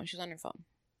reading her phone. She was on her phone.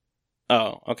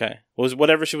 Oh, okay. Was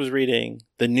whatever she was reading,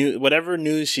 whatever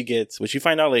news she gets, which you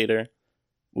find out later,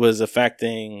 was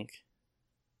affecting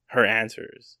her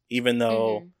answers. Even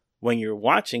though when you're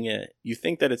watching it, you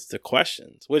think that it's the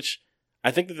questions, which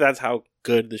I think that's how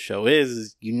good the show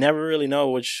is you never really know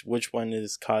which one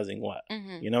is causing what.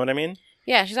 You know what I mean?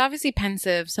 Yeah, she's obviously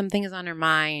pensive. Something is on her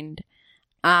mind,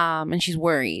 and she's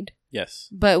worried. Yes.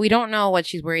 But we don't know what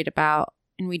she's worried about,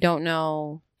 and we don't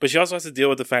know... But she also has to deal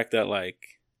with the fact that, like,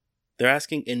 they're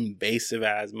asking invasive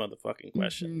ass motherfucking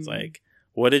questions. Like,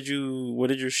 what did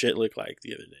your shit look like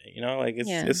the other day? You know, like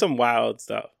it's some wild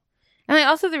stuff. And like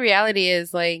also the reality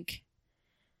is like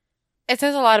it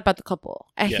says a lot about the couple.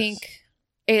 I think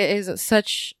it is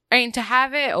such. I mean, to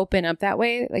have it open up that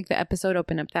way, like the episode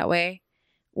open up that way,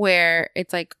 where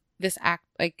it's like this act,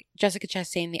 like Jessica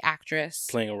Chastain, the actress,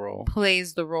 playing a role,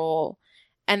 plays the role,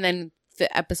 and then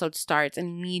the episode starts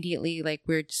and immediately like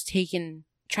we're just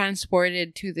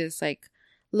transported to this like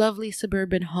lovely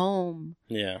suburban home.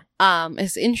 Yeah.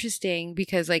 It's interesting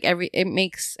because like it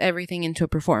makes everything into a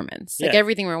performance. Like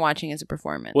everything we're watching is a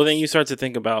performance. Well, then you start to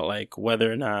think about like whether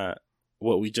or not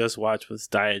what we just watched was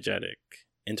diegetic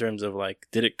in terms of like,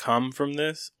 did it come from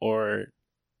this or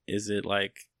is it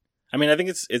like, I mean, I think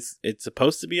it's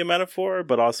supposed to be a metaphor,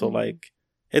 but also like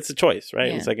it's a choice, right?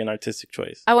 Yeah. It's like an artistic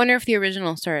choice. I wonder if the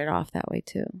original started off that way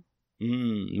too.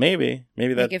 Maybe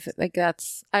that like if like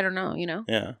that's I don't know, you know.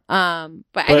 Yeah.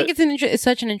 But I think it's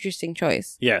such an interesting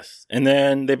choice. Yes, and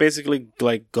then they basically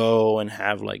like go and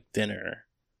have like dinner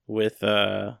with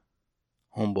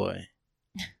homeboy.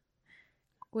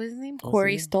 What's his name?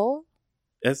 Corey Stoll.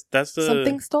 That's the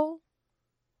something Stoll.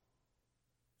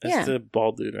 That's the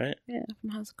bald dude, right? Yeah, from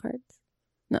House of Cards.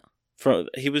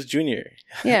 He was junior.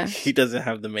 Yeah. He doesn't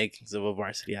have the makings of a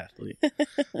varsity athlete.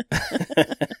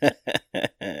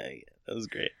 That was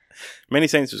great. Many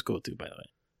Saints was cool too, by the way.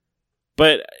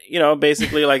 But, you know,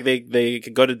 basically like they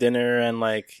could go to dinner and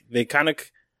like they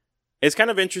it's kind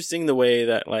of interesting the way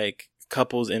that like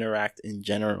couples interact in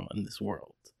general in this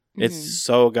world. It's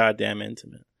so goddamn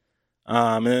intimate.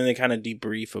 And then they kind of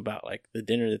debrief about like the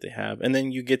dinner that they have. And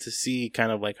then you get to see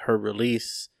kind of like her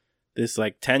release this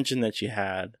like tension that she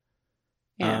had.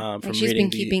 Yeah, and she's been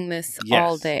keeping this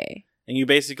all day. And you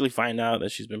basically find out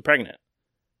that she's been pregnant.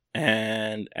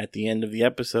 And at the end of the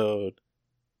episode,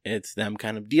 it's them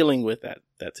kind of dealing with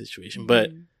that situation. But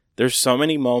there's so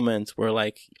many moments where,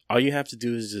 like, all you have to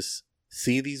do is just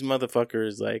see these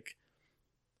motherfuckers, like,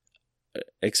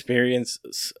 experience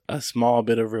a small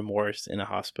bit of remorse in a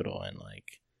hospital. And,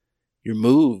 like, you're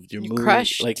moved. You're moved.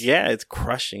 Crushed. Like, yeah, it's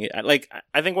crushing.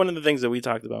 I think one of the things that we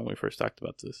talked about when we first talked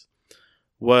about this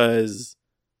was...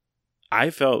 I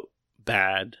felt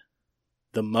bad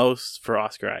the most for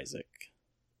Oscar Isaac.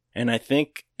 And I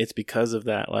think it's because of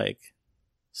that, like,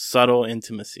 subtle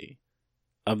intimacy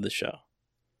of the show.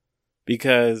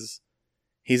 Because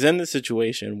he's in this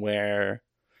situation where...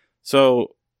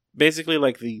 So, basically,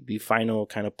 like, the final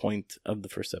kind of point of the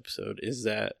first episode is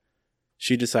that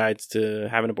she decides to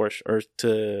have an abortion, or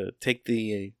to take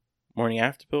the morning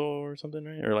after pill or something,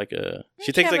 right? Or, like,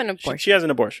 she takes, like... She has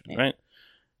an abortion, right?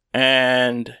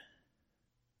 And...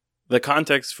 The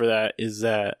context for that is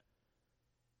that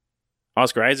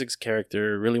Oscar Isaac's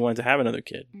character really wanted to have another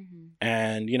kid.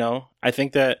 And, you know, I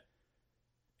think that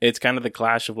it's kind of the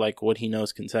clash of, like, what he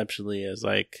knows conceptually as,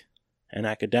 like, an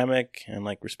academic and,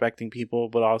 like, respecting people,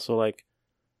 but also, like,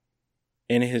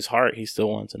 in his heart, he still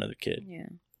wants another kid. Yeah.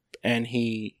 And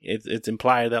it's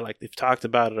implied that, like, they've talked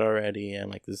about it already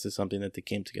and, like, this is something that they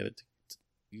came together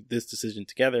this decision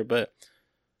together, but...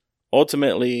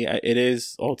 Ultimately,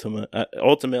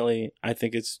 ultimately, I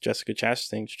think it's Jessica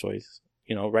Chastain's choice,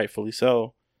 you know, rightfully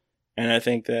so. And I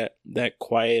think that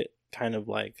quiet kind of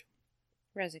like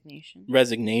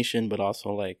resignation, but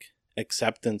also like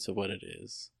acceptance of what it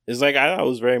is like, I thought it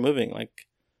was very moving. Like,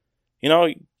 you know,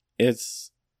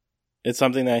 it's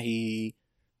something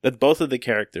that both of the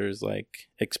characters like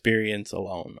experience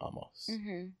alone almost.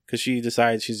 Because she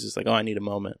decides, she's just like, oh, I need a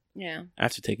moment. Yeah.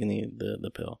 After taking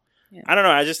the pill. Yeah. I don't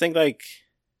know. I just think, like,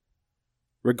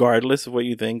 regardless of what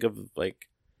you think of, like,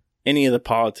 any of the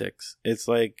politics, it's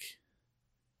like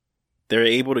they're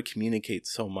able to communicate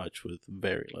so much with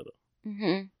very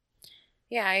little.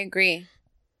 Yeah, I agree.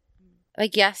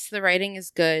 Like, yes, the writing is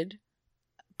good,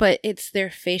 but it's their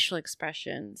facial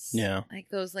expressions. Yeah. Like,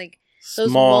 those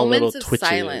small moments little of twitches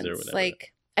silence. Or whatever.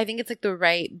 Like, I think it's, like, the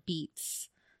right beats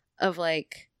of,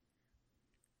 like,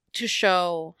 to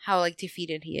show how, like,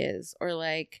 defeated he is. Or,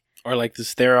 like... Or like to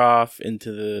stare off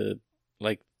into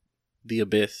the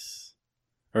abyss,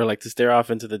 or like to stare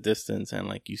off into the distance and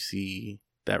like you see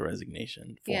that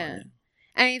resignation forming. Yeah.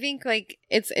 And I think like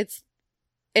it's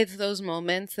those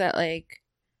moments that like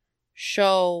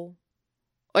show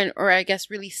or I guess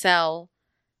really sell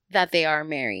that they are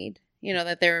married. You know,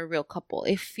 that they're a real couple.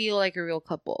 They feel like a real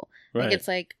couple. Right.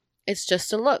 Like it's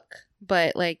just a look,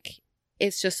 but like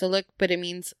it's just a look, but it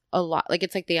means a lot. Like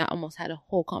it's like they almost had a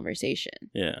whole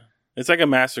conversation. Yeah. It's like a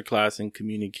masterclass in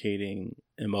communicating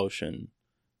emotion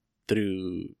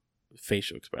through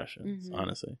facial expressions,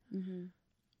 honestly. Mm-hmm.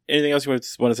 Anything else you want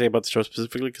to say about the show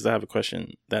specifically? Because I have a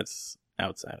question that's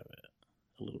outside of it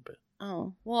a little bit.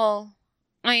 Oh, well,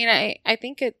 I mean, I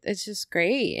think it's just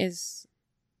great is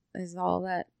all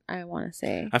that I want to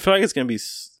say. I feel like it's gonna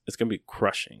be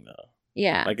crushing though.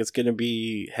 Yeah, like it's gonna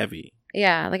be heavy.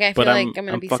 Yeah, like I feel like I'm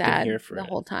gonna be sad the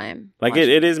whole time. Like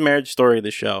it is Marriage Story,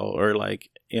 the show, or like,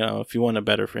 you know, if you want a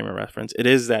better frame of reference, it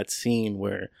is that scene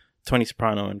where Tony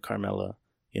Soprano and Carmela,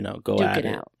 you know, go at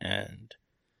it, and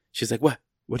she's like, "What?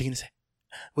 What are you gonna say?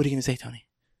 What are you gonna say, Tony?"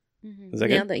 Mm-hmm.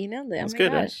 You nailed it. That's oh my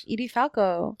good, gosh, right? Edie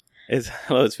Falco.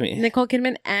 Hello, it's me, Nicole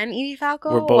Kidman and Edie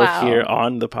Falco. We're both here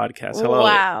on the podcast. Hello,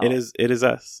 wow. It is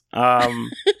us. I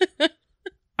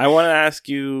want to ask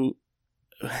you,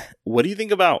 what do you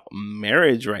think about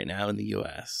marriage right now in the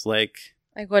U.S.? Like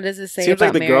what does it say? Seems about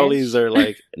like the marriage? girlies are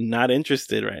like not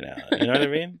interested right now. You know what I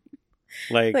mean?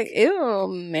 Like ew,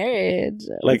 marriage.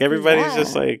 Like everybody's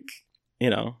just like, you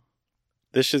know,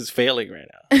 this shit's failing right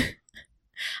now.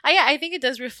 I think it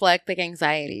does reflect like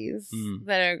anxieties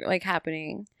that are like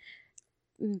happening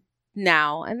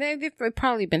now, and they've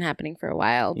probably been happening for a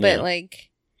while. But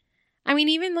like, I mean,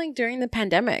 even like during the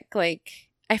pandemic, like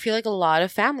I feel like a lot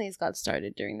of families got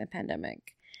started during the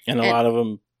pandemic, and a lot of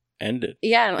them ended.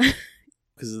 Yeah,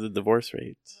 because of the divorce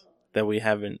rates that we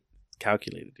haven't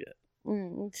calculated yet.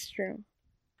 It's true.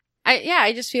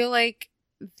 I just feel like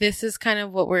this is kind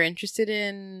of what we're interested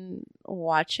in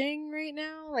watching right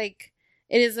now. Like,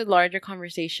 it is a larger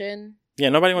conversation. Yeah,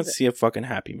 nobody wants to see a fucking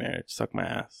happy marriage. Suck my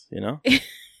ass, you know?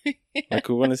 Like,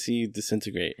 we want to see you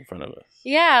disintegrate in front of us.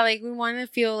 Yeah, like, we want to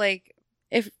feel like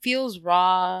it feels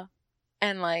raw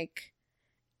and like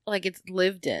it's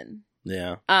lived in.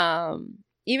 Yeah.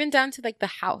 Even down to like the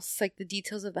house, like the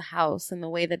details of the house and the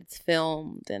way that it's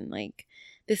filmed, and like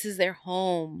this is their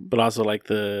home. But also like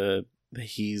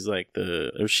she's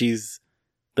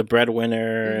the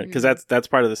breadwinner, because that's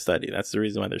part of the study. That's the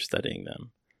reason why they're studying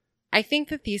them. I think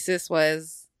the thesis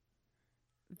was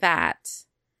that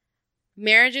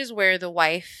marriages where the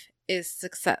wife is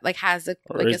has a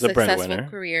successful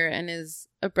career and is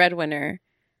a breadwinner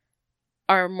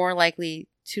are more likely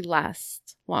to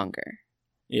last longer.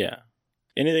 Yeah.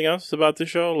 Anything else about the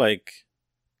show? Like,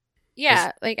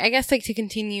 yeah, like I guess like to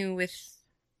continue with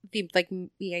the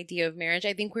idea of marriage,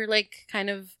 I think we're like kind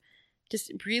of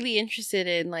just really interested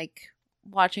in like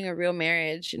watching a real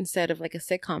marriage instead of like a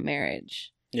sitcom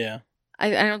marriage. Yeah. I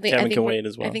don't think Kevin can wait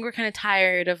as well. I think we're kind of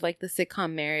tired of like the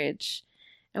sitcom marriage,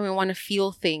 and we want to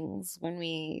feel things when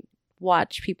we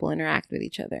watch people interact with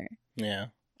each other. Yeah.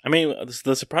 I mean,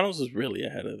 The Sopranos is really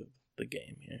ahead of the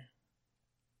game here.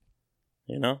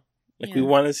 You know? Like, we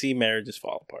want to see marriages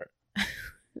fall apart.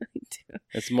 We do.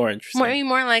 It's more interesting.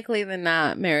 More likely than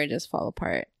not, marriages fall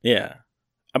apart. Yeah.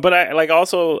 But I like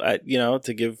also, you know,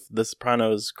 to give The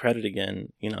Sopranos credit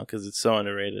again, you know, because it's so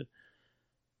underrated.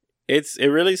 It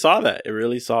really saw that. It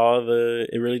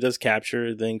really does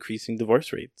capture the increasing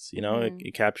divorce rates. You know,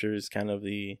 it captures kind of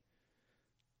the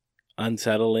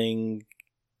unsettling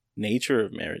nature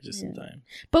of marriages sometimes.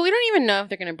 But we don't even know if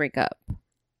they're going to break up.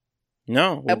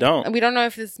 No, we don't. We don't know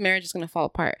if this marriage is going to fall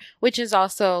apart, which is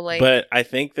also like... But I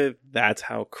think that's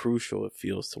how crucial it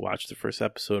feels to watch the first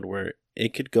episode, where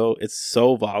it could go... It's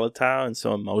so volatile and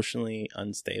so emotionally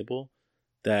unstable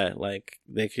that like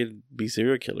they could be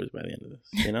serial killers by the end of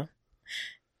this, you know?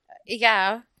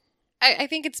 Yeah. I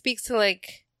think it speaks to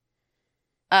like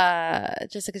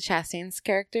Jessica Chastain's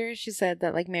character. She said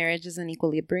that like marriage is an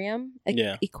equilibrium.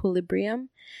 Equilibrium.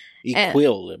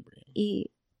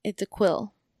 It's a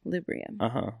quill.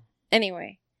 Librium.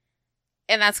 Anyway,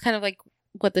 and that's kind of like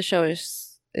what the show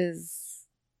is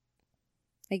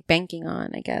like banking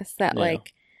on, I guess. That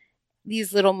like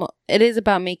these little it is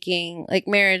about making, like,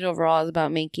 marriage overall is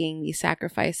about making these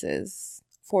sacrifices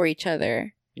for each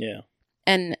other. Yeah.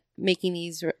 And making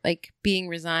these like being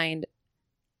resigned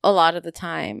a lot of the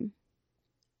time,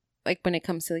 like when it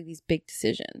comes to like these big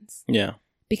decisions. Yeah.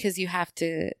 Because you have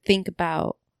to think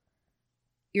about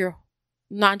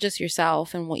not just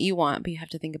yourself and what you want, but you have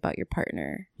to think about your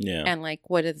partner. Yeah. And like,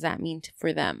 what does that mean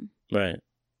for them? Right.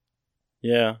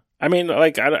 Yeah. I mean,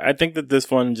 like, I think that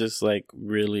this one just, like,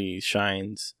 really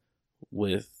shines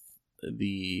with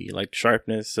the, like,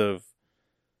 sharpness of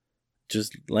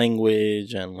just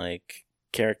language and, like,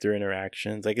 character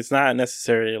interactions. Like, it's not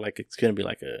necessarily, like, it's going to be,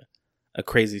 like, a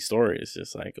crazy story. It's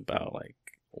just, like, about, like,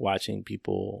 watching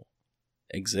people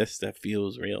exist that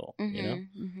feels real, you know?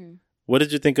 Mm-hmm. What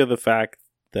did you think of the fact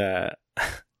that...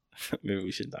 maybe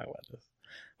we shouldn't talk about this.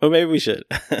 But maybe we should.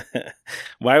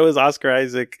 Why was Oscar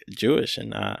Isaac Jewish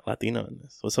and not Latino in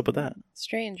this? What's up with that?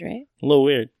 Strange, right? A little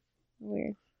weird.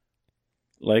 Weird.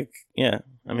 Like, yeah.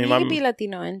 I mean, he could be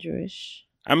Latino and Jewish.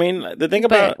 I mean, the thing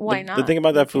about why not? The thing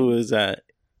about that fool is that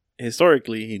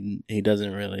historically he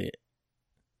doesn't really.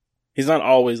 He's not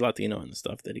always Latino in the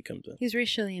stuff that he comes in. He's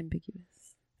racially ambiguous.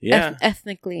 Yeah,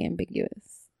 ethnically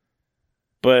ambiguous.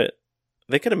 But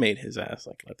they could have made his ass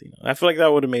like Latino. I feel like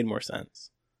that would have made more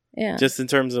sense. Yeah. Just in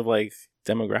terms of like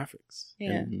demographics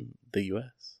in the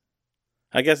U.S.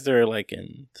 I guess they're like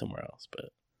in somewhere else,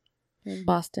 but in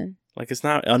Boston. Like it's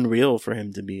not unreal for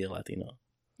him to be a Latino.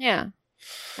 Yeah.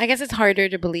 I guess it's harder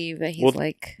to believe that he's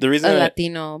the reason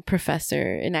Latino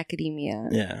professor in academia.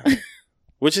 Yeah.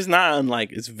 Which is not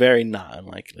unlike, it's very not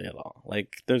unlikely at all.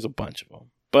 Like there's a bunch of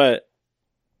them. But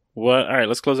all right,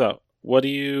 let's close out. What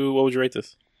would you rate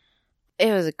this?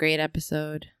 It was a great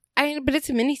episode. I mean, but it's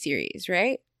a miniseries,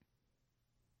 right?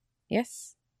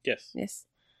 Yes. Yes.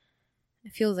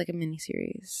 It feels like a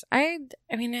miniseries. I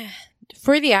mean,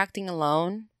 for the acting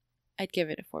alone, I'd give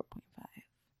it a 4.5.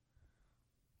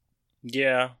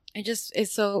 Yeah.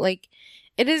 It's so like,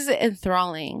 it is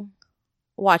enthralling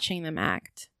watching them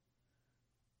act.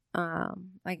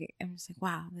 Like I'm just like,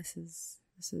 wow, this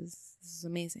is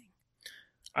amazing.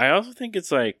 I also think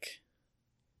it's like,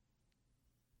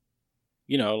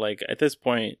 you know, like at this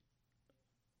point,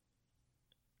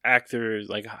 actors,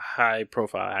 like high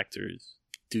profile actors,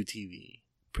 do TV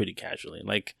pretty casually.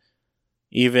 Like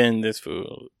even this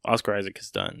fool, Oscar Isaac, has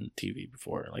done TV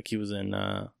before. Like he was in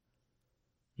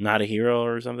Not a Hero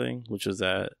or something, which was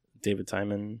that David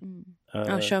Simon.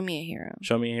 Show Me a Hero.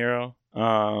 Show Me a Hero.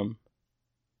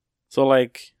 So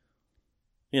like,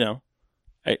 you know,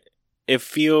 it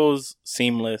feels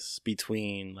seamless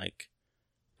between like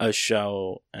a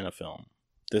show and a film.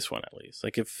 This one at least,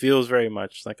 like it feels very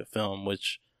much like a film,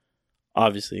 which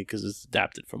obviously because it's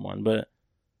adapted from one, but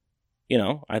you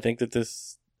know, I think that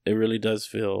it really does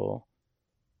feel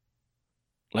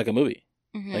like a movie.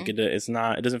 Mm-hmm. Like it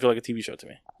doesn't feel like a TV show to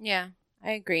me. Yeah,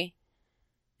 I agree.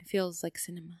 It feels like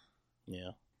cinema.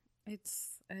 Yeah,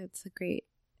 it's a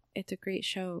great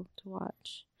show to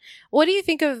watch. What do you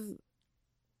think of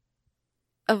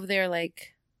their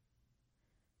like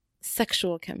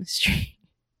sexual chemistry?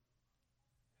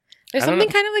 There's something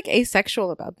kind of like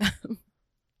asexual about them.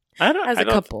 As a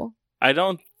couple. I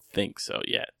don't think so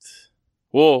yet.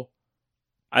 Well,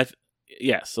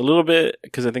 yes, a little bit,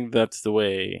 because I think that's the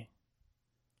way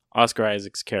Oscar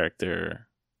Isaac's character,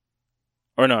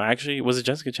 or no, actually, was it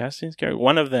Jessica Chastain's character?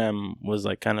 One of them was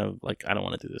like kind of like, I don't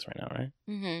want to do this right now, right?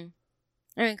 Mm-hmm.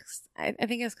 I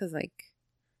think it's because like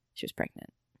she was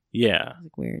pregnant. Yeah, it was,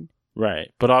 like weird,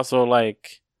 right? But also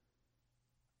like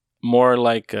more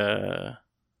like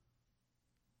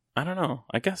I don't know.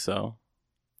 I guess so.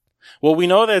 Well, we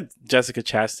know that Jessica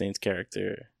Chastain's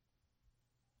character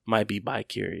might be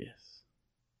bi-curious,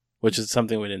 which is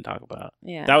something we didn't talk about.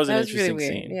 Yeah, that was an interesting really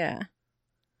scene. Yeah,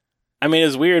 I mean,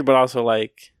 it's weird, but also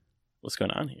like, what's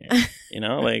going on here? You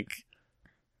know, like,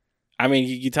 I mean,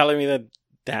 you telling me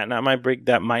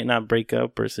that might not break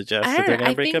up or suggest that they're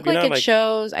gonna break up. Like, it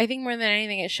shows. I think more than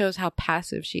anything, it shows how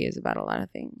passive she is about a lot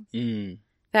of things.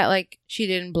 That like she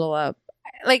didn't blow up.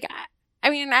 Like, I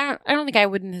mean, I don't think I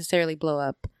would necessarily blow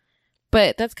up.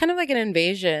 But that's kind of like an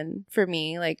invasion for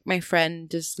me. Like my friend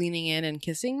just leaning in and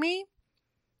kissing me.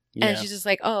 Yeah. And she's just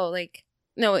like, oh, like,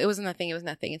 no, it wasn't nothing. It was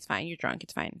nothing. It's fine. You're drunk.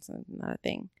 It's fine. It's not a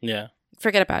thing. Yeah.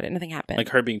 Forget about it. Nothing happened. Like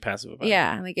her being passive about it.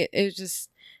 Yeah. Like it was just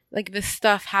like this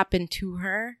stuff happened to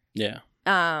her. Yeah.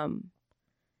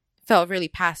 Felt really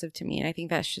passive to me. And I think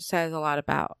that says a lot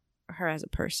about her as a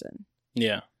person.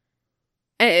 Yeah.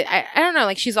 And I don't know.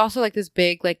 Like she's also like this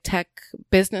big like tech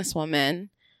businesswoman.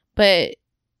 But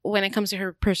when it comes to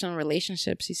her personal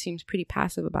relationships, she seems pretty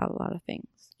passive about a lot of things.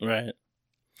 Right.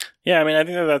 Yeah, I mean, I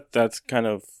think that's kind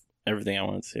of everything I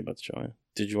wanted to say about the show.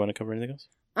 Did you want to cover anything else?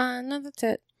 No, that's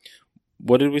it.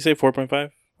 What did we say?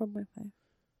 4.5? 4.5.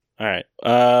 All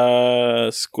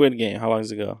right. Squid Game. How long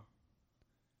does it go?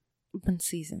 1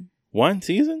 season. 1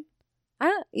 season?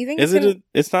 You think it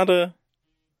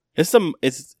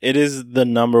is the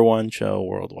number one show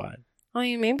worldwide. I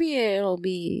mean, maybe it'll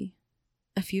be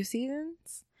a few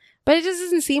seasons, but it just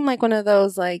doesn't seem like one of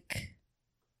those like.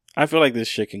 I feel like this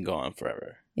shit can go on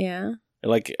forever. Yeah.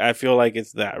 Like, I feel like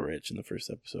it's that rich in the first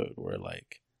episode where,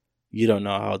 like, you don't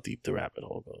know how deep the rabbit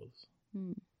hole goes.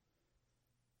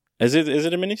 Is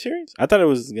it a miniseries? I thought it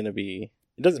was going to be...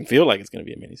 It doesn't feel like it's going to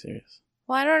be a miniseries.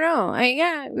 Well, I don't know.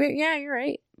 Yeah, you're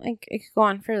right. Like, it could go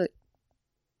on for, like,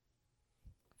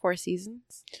 4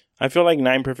 seasons. I feel like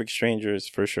 9 Perfect Strangers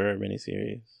for sure a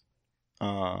miniseries.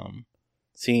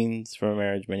 Scenes from a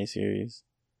Marriage miniseries.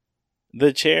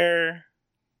 The Chair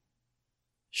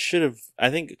should have... I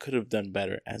think it could have done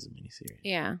better as a miniseries.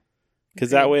 Yeah. Because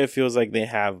that way it feels like they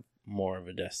have more of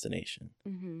a destination.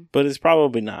 Mm-hmm. But it's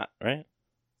probably not, right?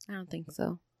 I don't think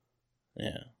so.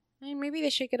 Yeah. I mean, maybe they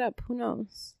shake it up. Who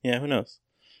knows? Yeah, who knows?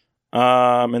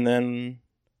 And then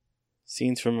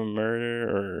Scenes from a Murder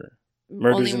or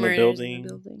Murders in the Building.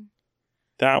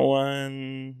 That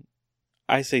one,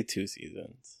 I say 2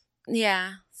 seasons.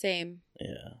 Yeah, same.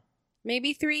 Yeah.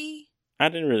 Maybe 3. I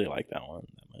didn't really like that one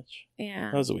that much. Yeah.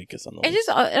 That was the weakest on the list.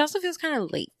 It also feels kind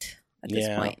of late at this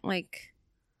point. Like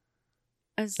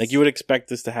you would expect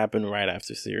this to happen right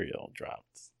after Serial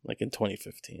dropped, like in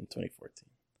 2015, 2014.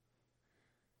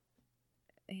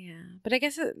 Yeah, but I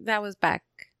guess that was back.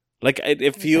 Like,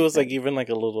 it feels like even like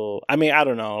a little... I mean, I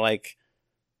don't know. Like,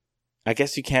 I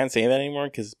guess you can't say that anymore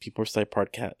because people start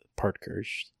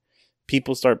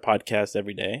People start podcasts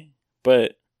every day.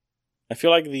 But I feel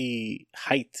like the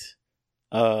height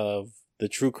of the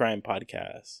true crime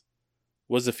podcast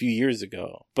was a few years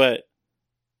ago. But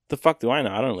the fuck do I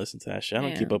know? I don't listen to that shit. I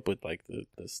don't keep up with, like, the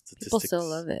statistics. People still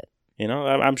love it. You know?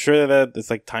 I'm sure that it's,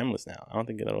 like, timeless now. I don't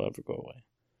think it'll ever go away.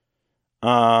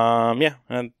 Yeah,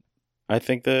 and I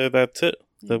think that's it.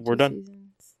 We're done.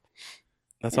 Seasons.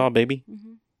 That's all, baby.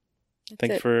 Mm-hmm.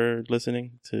 Thanks for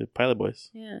listening to Pilot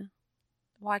Boys. Yeah.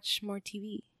 Watch more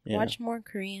TV. Yeah. Watch more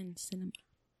Korean cinema.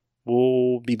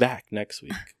 We'll be back next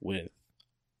week with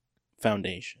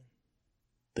Foundation,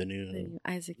 the new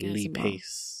Isaac Lee Asimov.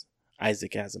 Pace,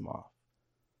 Isaac Asimov.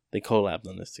 They collabed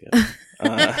on this together.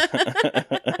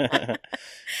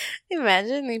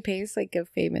 Imagine Lee Pace, like a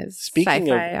famous Speaking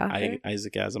sci-fi of author.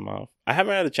 Isaac Asimov, I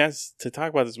haven't had a chance to talk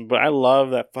about this, but I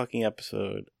love that fucking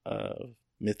episode of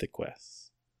Mythic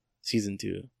Quest season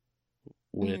 2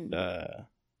 with the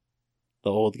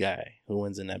old guy who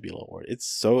wins a Nebula Award. It's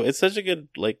such a good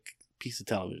like piece of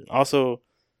television. Also,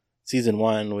 season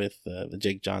 1 with the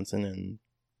Jake Johnson and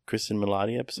Kristen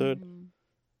Milotti episode. Mm-hmm.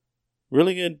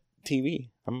 Really good TV.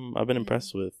 I've been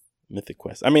impressed with Mythic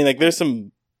Quest. I mean, like, there's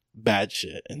some bad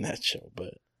shit in that show,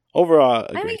 but overall,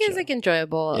 I think it's like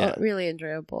enjoyable. Yeah. Really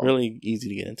enjoyable. Really easy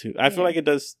to get into. I feel like it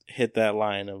does hit that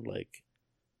line of like,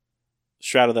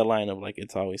 straddle that line of like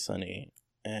It's Always Sunny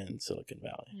and Silicon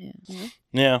Valley. Yeah.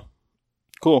 Yeah.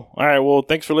 Cool. All right. Well,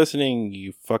 thanks for listening,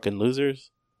 you fucking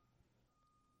losers.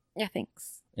 Yeah.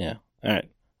 Thanks. Yeah. All right.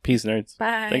 Peace, nerds.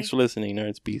 Bye. Thanks for listening,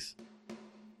 nerds. Peace.